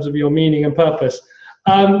in terms of your meaning and purpose.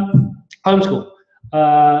 Homeschool.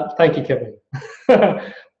 Thank you, Kevin.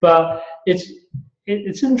 But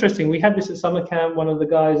it's interesting. We had this at summer camp. One of the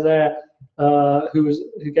guys there who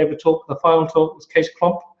gave a talk. The final talk was Kees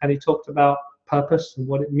Klomp, and he talked about purpose and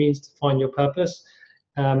what it means to find your purpose.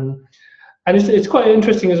 And it's quite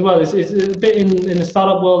interesting as well. It's a bit in the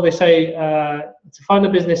startup world. They say to find a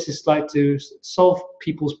business is like to solve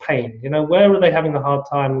people's pain. You know, where are they having a hard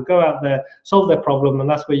time? Go out there, solve their problem, and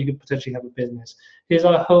that's where you could potentially have a business. Here's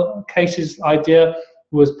our Case's idea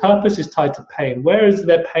was purpose is tied to pain. Where is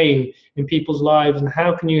there pain in people's lives, and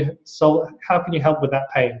how can you help with that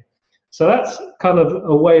pain? So that's kind of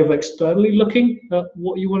a way of externally looking at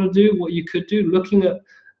what you want to do, what you could do, looking at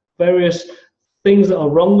various things that are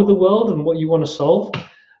wrong with the world and what you want to solve.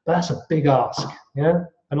 But that's a big ask, yeah.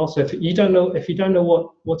 And also, if you don't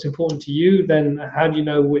know what's important to you, then how do you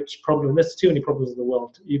know which problem? There's too many problems in the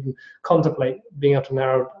world to even contemplate being able to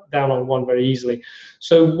narrow down on one very easily.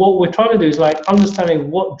 So what we're trying to do is like understanding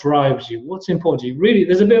what drives you, what's important to you. Really,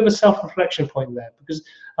 there's a bit of a self-reflection point there, because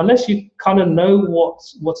unless you kind of know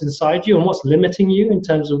what's inside you and what's limiting you in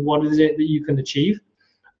terms of what is it that you can achieve,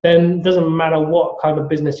 then it doesn't matter what kind of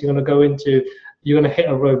business you're going to go into, you're going to hit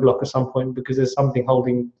a roadblock at some point because there's something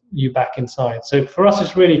holding you back inside. So for us,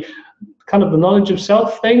 it's really kind of the knowledge of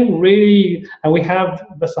self thing, really, and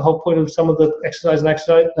that's the whole point of some of the exercise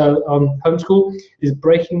on homeschool, is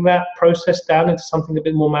breaking that process down into something a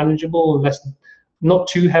bit more manageable and not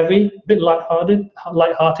too heavy, a bit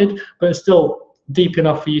lighthearted, but it's still deep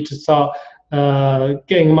enough for you to start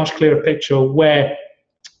getting a much clearer picture of where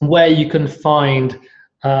you can find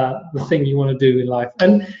the thing you want to do in life.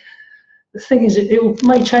 And the thing is, it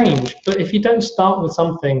may change, but if you don't start with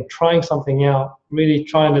something, trying something out, really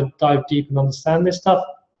trying to dive deep and understand this stuff,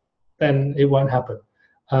 then it won't happen.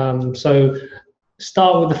 So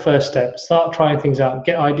start with the first step. Start trying things out.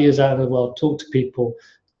 Get ideas out in the world. Talk to people.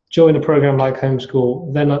 Join a program like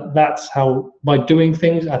Homeschool. Then that's how, by doing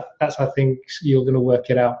things, that's how I think you're going to work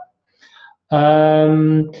it out.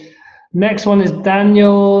 Next one is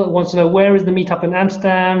Daniel wants to know, where is the meetup in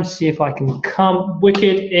Amsterdam? See if I can come. Wicked.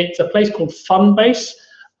 It's a place called Funbase.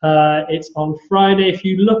 It's on Friday. If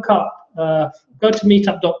you look up, go to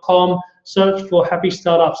meetup.com, search for Happy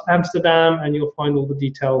Startups Amsterdam, and you'll find all the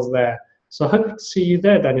details there. So I hope to see you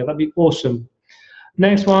there, Daniel. That'd be awesome.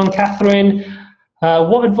 Next one, Catherine.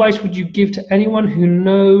 What advice would you give to anyone who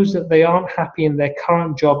knows that they aren't happy in their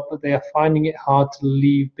current job, but they are finding it hard to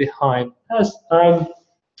leave behind?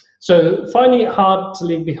 So finding it hard to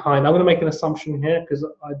leave behind, I'm going to make an assumption here because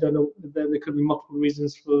I don't know, there could be multiple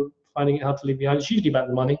reasons for finding it hard to leave behind. It's usually about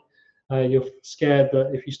the money. You're scared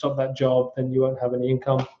that if you stop that job, then you won't have any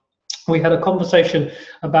income. We had a conversation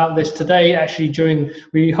about this today, actually,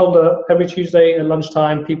 we hold every Tuesday at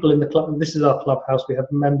lunchtime, people in the club, this is our clubhouse, we have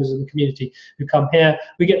members of the community who come here,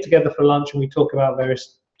 we get together for lunch and we talk about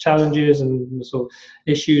various challenges and sort of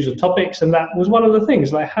issues and topics, and that was one of the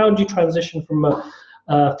things, like how do you transition from a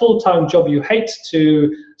full-time job you hate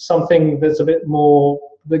to something that's a bit more,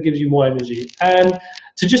 that gives you more energy. And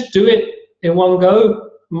to just do it in one go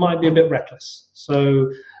might be a bit reckless.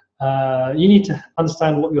 So you need to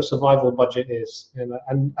understand what your survival budget is, you know,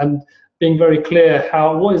 and being very clear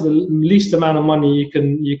what is the least amount of money you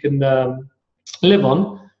can live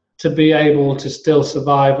on to be able to still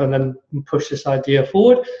survive and then push this idea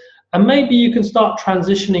forward. And maybe you can start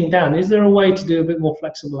transitioning down. Is there a way to do a bit more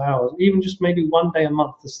flexible hours? Even just maybe one day a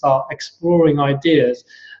month to start exploring ideas,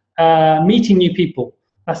 meeting new people.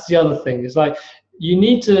 That's the other thing. It's like you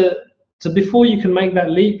need to before you can make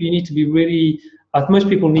that leap, you need to be really, most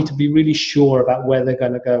people need to be really sure about where they're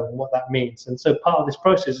going to go and what that means. And so part of this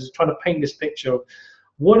process is trying to paint this picture of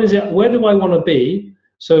what is it, where do I want to be,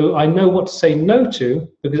 so I know what to say no to,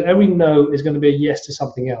 because every no is going to be a yes to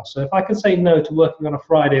something else. So if I can say no to working on a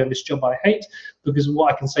Friday on this job I hate, because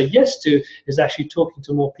what I can say yes to is actually talking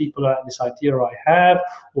to more people about this idea I have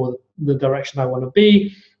or the direction I want to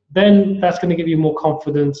be, then that's going to give you more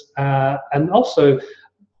confidence and also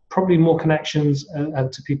probably more connections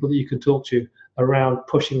and to people that you can talk to around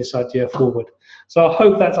pushing this idea forward. So I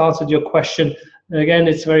hope that's answered your question. Again,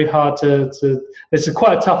 it's very hard it's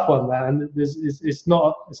quite a tough one there, and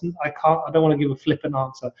I don't want to give a flippant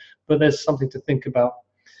answer, but there's something to think about.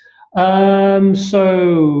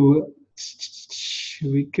 So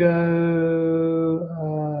here we go.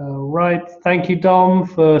 Right, thank you, Dom,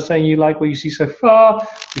 for saying you like what you see so far.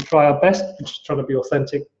 We try our best. We're just trying to be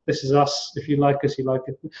authentic. This is us. If you like us, you like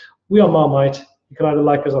it. We are Marmite. You can either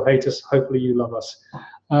like us or hate us. Hopefully you love us.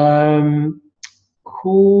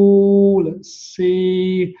 Cool. Let's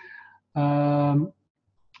see. Right.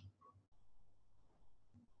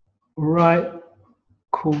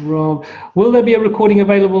 Cool, Rob. Will there be a recording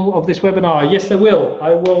available of this webinar? Yes, there will.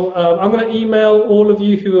 I will. I'm going to email all of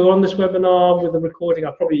you who are on this webinar with the recording.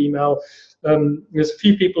 I'll probably email. There's a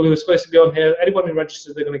few people who are supposed to be on here. Anyone who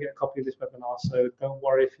registers, they're going to get a copy of this webinar. So don't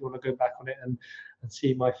worry if you want to go back on it and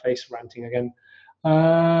see my face ranting again.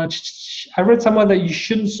 I read somewhere that you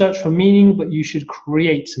shouldn't search for meaning, but you should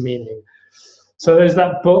create meaning. So there's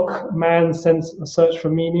that book, Man's Search for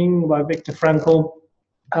Meaning by Viktor Frankl.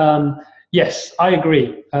 Yes, I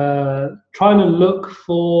agree. Trying to look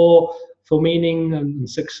for meaning and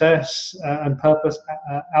success and purpose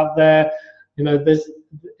out there,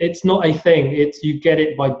 it's not a thing. It's you get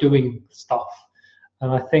it by doing stuff.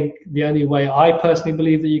 And I think the only way I personally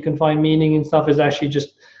believe that you can find meaning in stuff is actually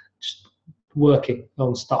just working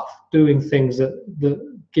on stuff, doing things that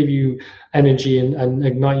give you energy and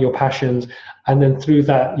ignite your passions, and then through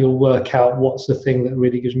that you'll work out what's the thing that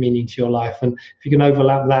really gives meaning to your life. And if you can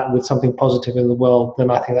overlap that with something positive in the world,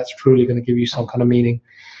 then I think that's truly going to give you some kind of meaning.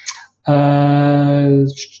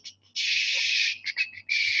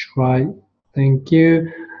 Right, thank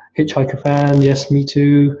you. Hitchhiker fan, yes, me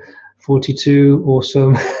too. 42,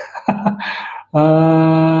 awesome.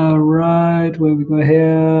 Right, where we go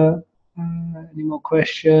here? Any more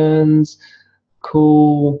questions?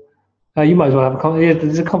 Cool. You might as well have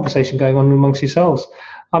there's a conversation going on amongst yourselves.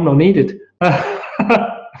 I'm not needed.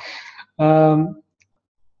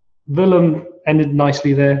 Willem ended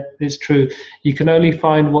nicely there. It's true. You can only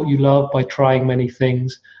find what you love by trying many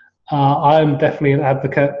things. I'm definitely an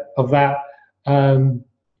advocate of that.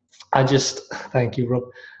 Thank you, Rob.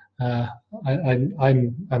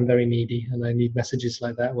 I'm very needy, and I need messages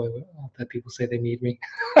like that where people say they need me.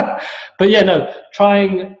 But yeah, no,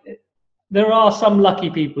 trying. There are some lucky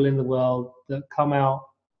people in the world that come out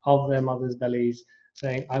of their mother's bellies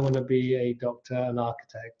saying, "I want to be a doctor, an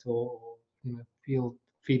architect, or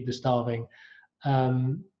feed the starving."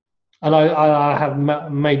 And I have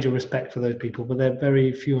major respect for those people, but they're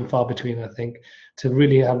very few and far between, I think, to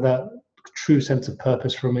really have that true sense of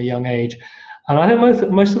purpose from a young age. And I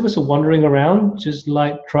think most of us are wandering around, just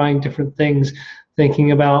like trying different things,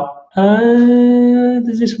 thinking about,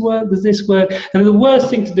 does this work? Does this work? And the worst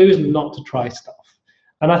thing to do is not to try stuff.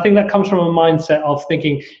 And I think that comes from a mindset of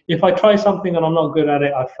thinking, if I try something and I'm not good at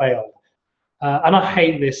it, I failed. And I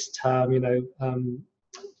hate this term, it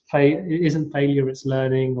isn't failure, it's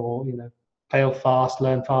learning, or, fail fast,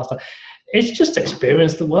 learn faster. It's just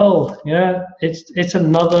experience the world. Yeah, it's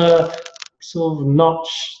another sort of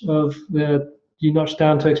notch of you notch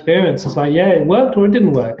down to experience. It's like, yeah, it worked or it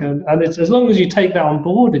didn't work, and it's as long as you take that on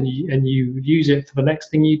board and you use it for the next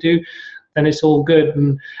thing you do, then it's all good.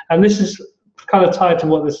 And this is kind of tied to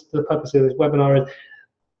what the purpose of this webinar is.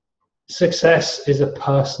 Success is a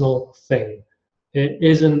personal thing.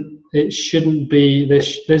 It shouldn't be.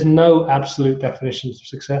 There's no absolute definitions of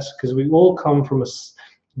success, because we all come from a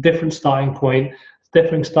different starting point,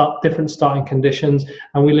 different starting conditions,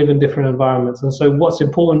 and we live in different environments. And so what's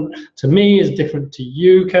important to me is different to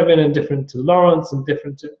you, Kevin, and different to Lawrence, and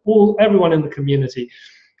different to everyone in the community.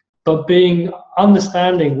 But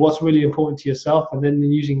understanding what's really important to yourself, and then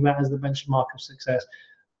using that as the benchmark of success,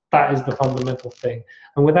 that is the fundamental thing.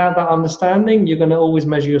 And without that understanding, you're going to always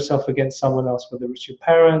measure yourself against someone else, whether it's your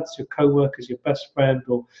parents, your co-workers, your best friend,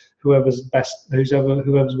 or whoever's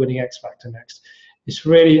winning X Factor next. It's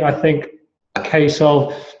really, I think, a case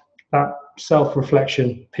of that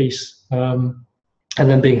self-reflection piece, and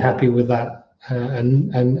then being happy with that,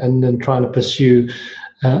 and then trying to pursue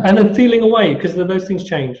And then feeling away, because those things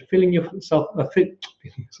change. Feeling yourself,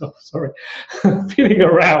 sorry, feeling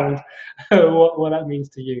around what that means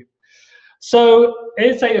to you. So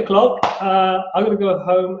it's 8 o'clock. I'm going to go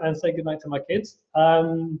home and say goodnight to my kids.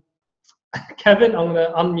 Kevin, I'm going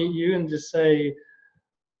to unmute you and just say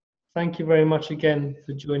thank you very much again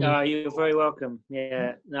for joining. No, you're very welcome.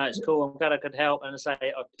 Yeah, no, it's cool. I'm glad I could help. And I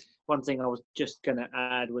say one thing I was just going to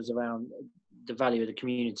add was around the value of the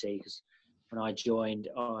community, because when I joined,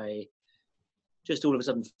 I just all of a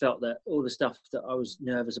sudden felt that all the stuff that I was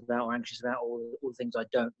nervous about or anxious about, all the things I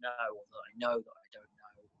don't know or that I know that I don't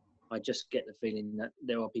know, I just get the feeling that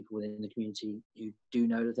there are people within the community who do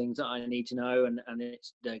know the things that I need to know, and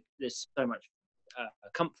there's so much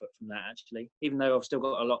comfort from that, actually. Even though I've still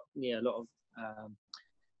got a lot of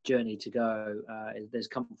journey to go, there's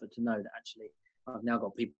comfort to know that actually I've now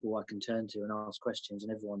got people I can turn to and ask questions,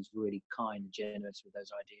 and everyone's really kind and generous with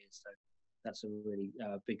those ideas. So that's a really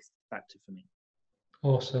big factor for me.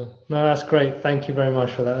 Awesome. No, that's great. Thank you very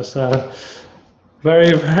much for that. It's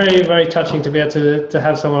very, very, very touching to be able to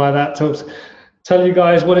have someone like that tell you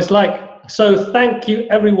guys what it's like. So thank you,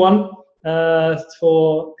 everyone,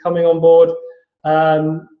 for coming on board.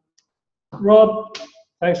 Rob,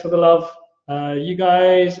 thanks for the love. You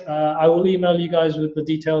guys, I will email you guys with the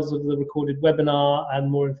details of the recorded webinar and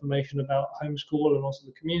more information about homeschool and also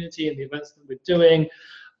the community and the events that we're doing.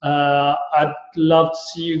 I'd love to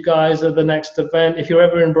see you guys at the next event. If you're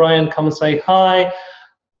ever in Brighton, come and say hi.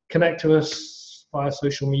 Connect to us via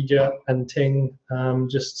social media and Ting.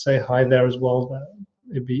 Just say hi there as well.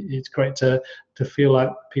 It's great to feel like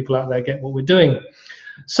people out there get what we're doing.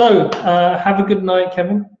 So have a good night,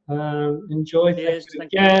 Kevin. Enjoy. Cheers,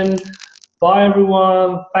 Thank you again. Bye,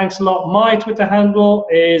 everyone. Thanks a lot. My Twitter handle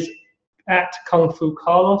is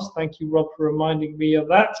 @KungFuCarlos. Thank you, Rob, for reminding me of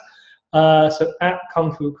that. So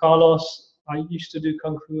 @KungFuCarlos. I used to do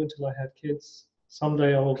Kung Fu until I had kids.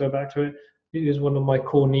 Someday I will go back to it. It is one of my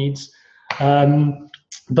core needs.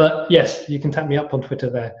 But yes, you can tap me up on Twitter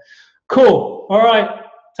there. Cool. All right.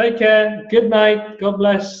 Take care. Good night. God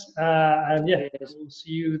bless. And yeah, we'll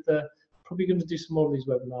see you. Probably going to do some more of these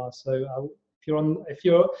webinars. So if you're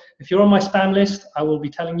on my spam list, I will be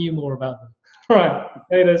telling you more about them. All right.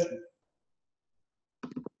 There it is.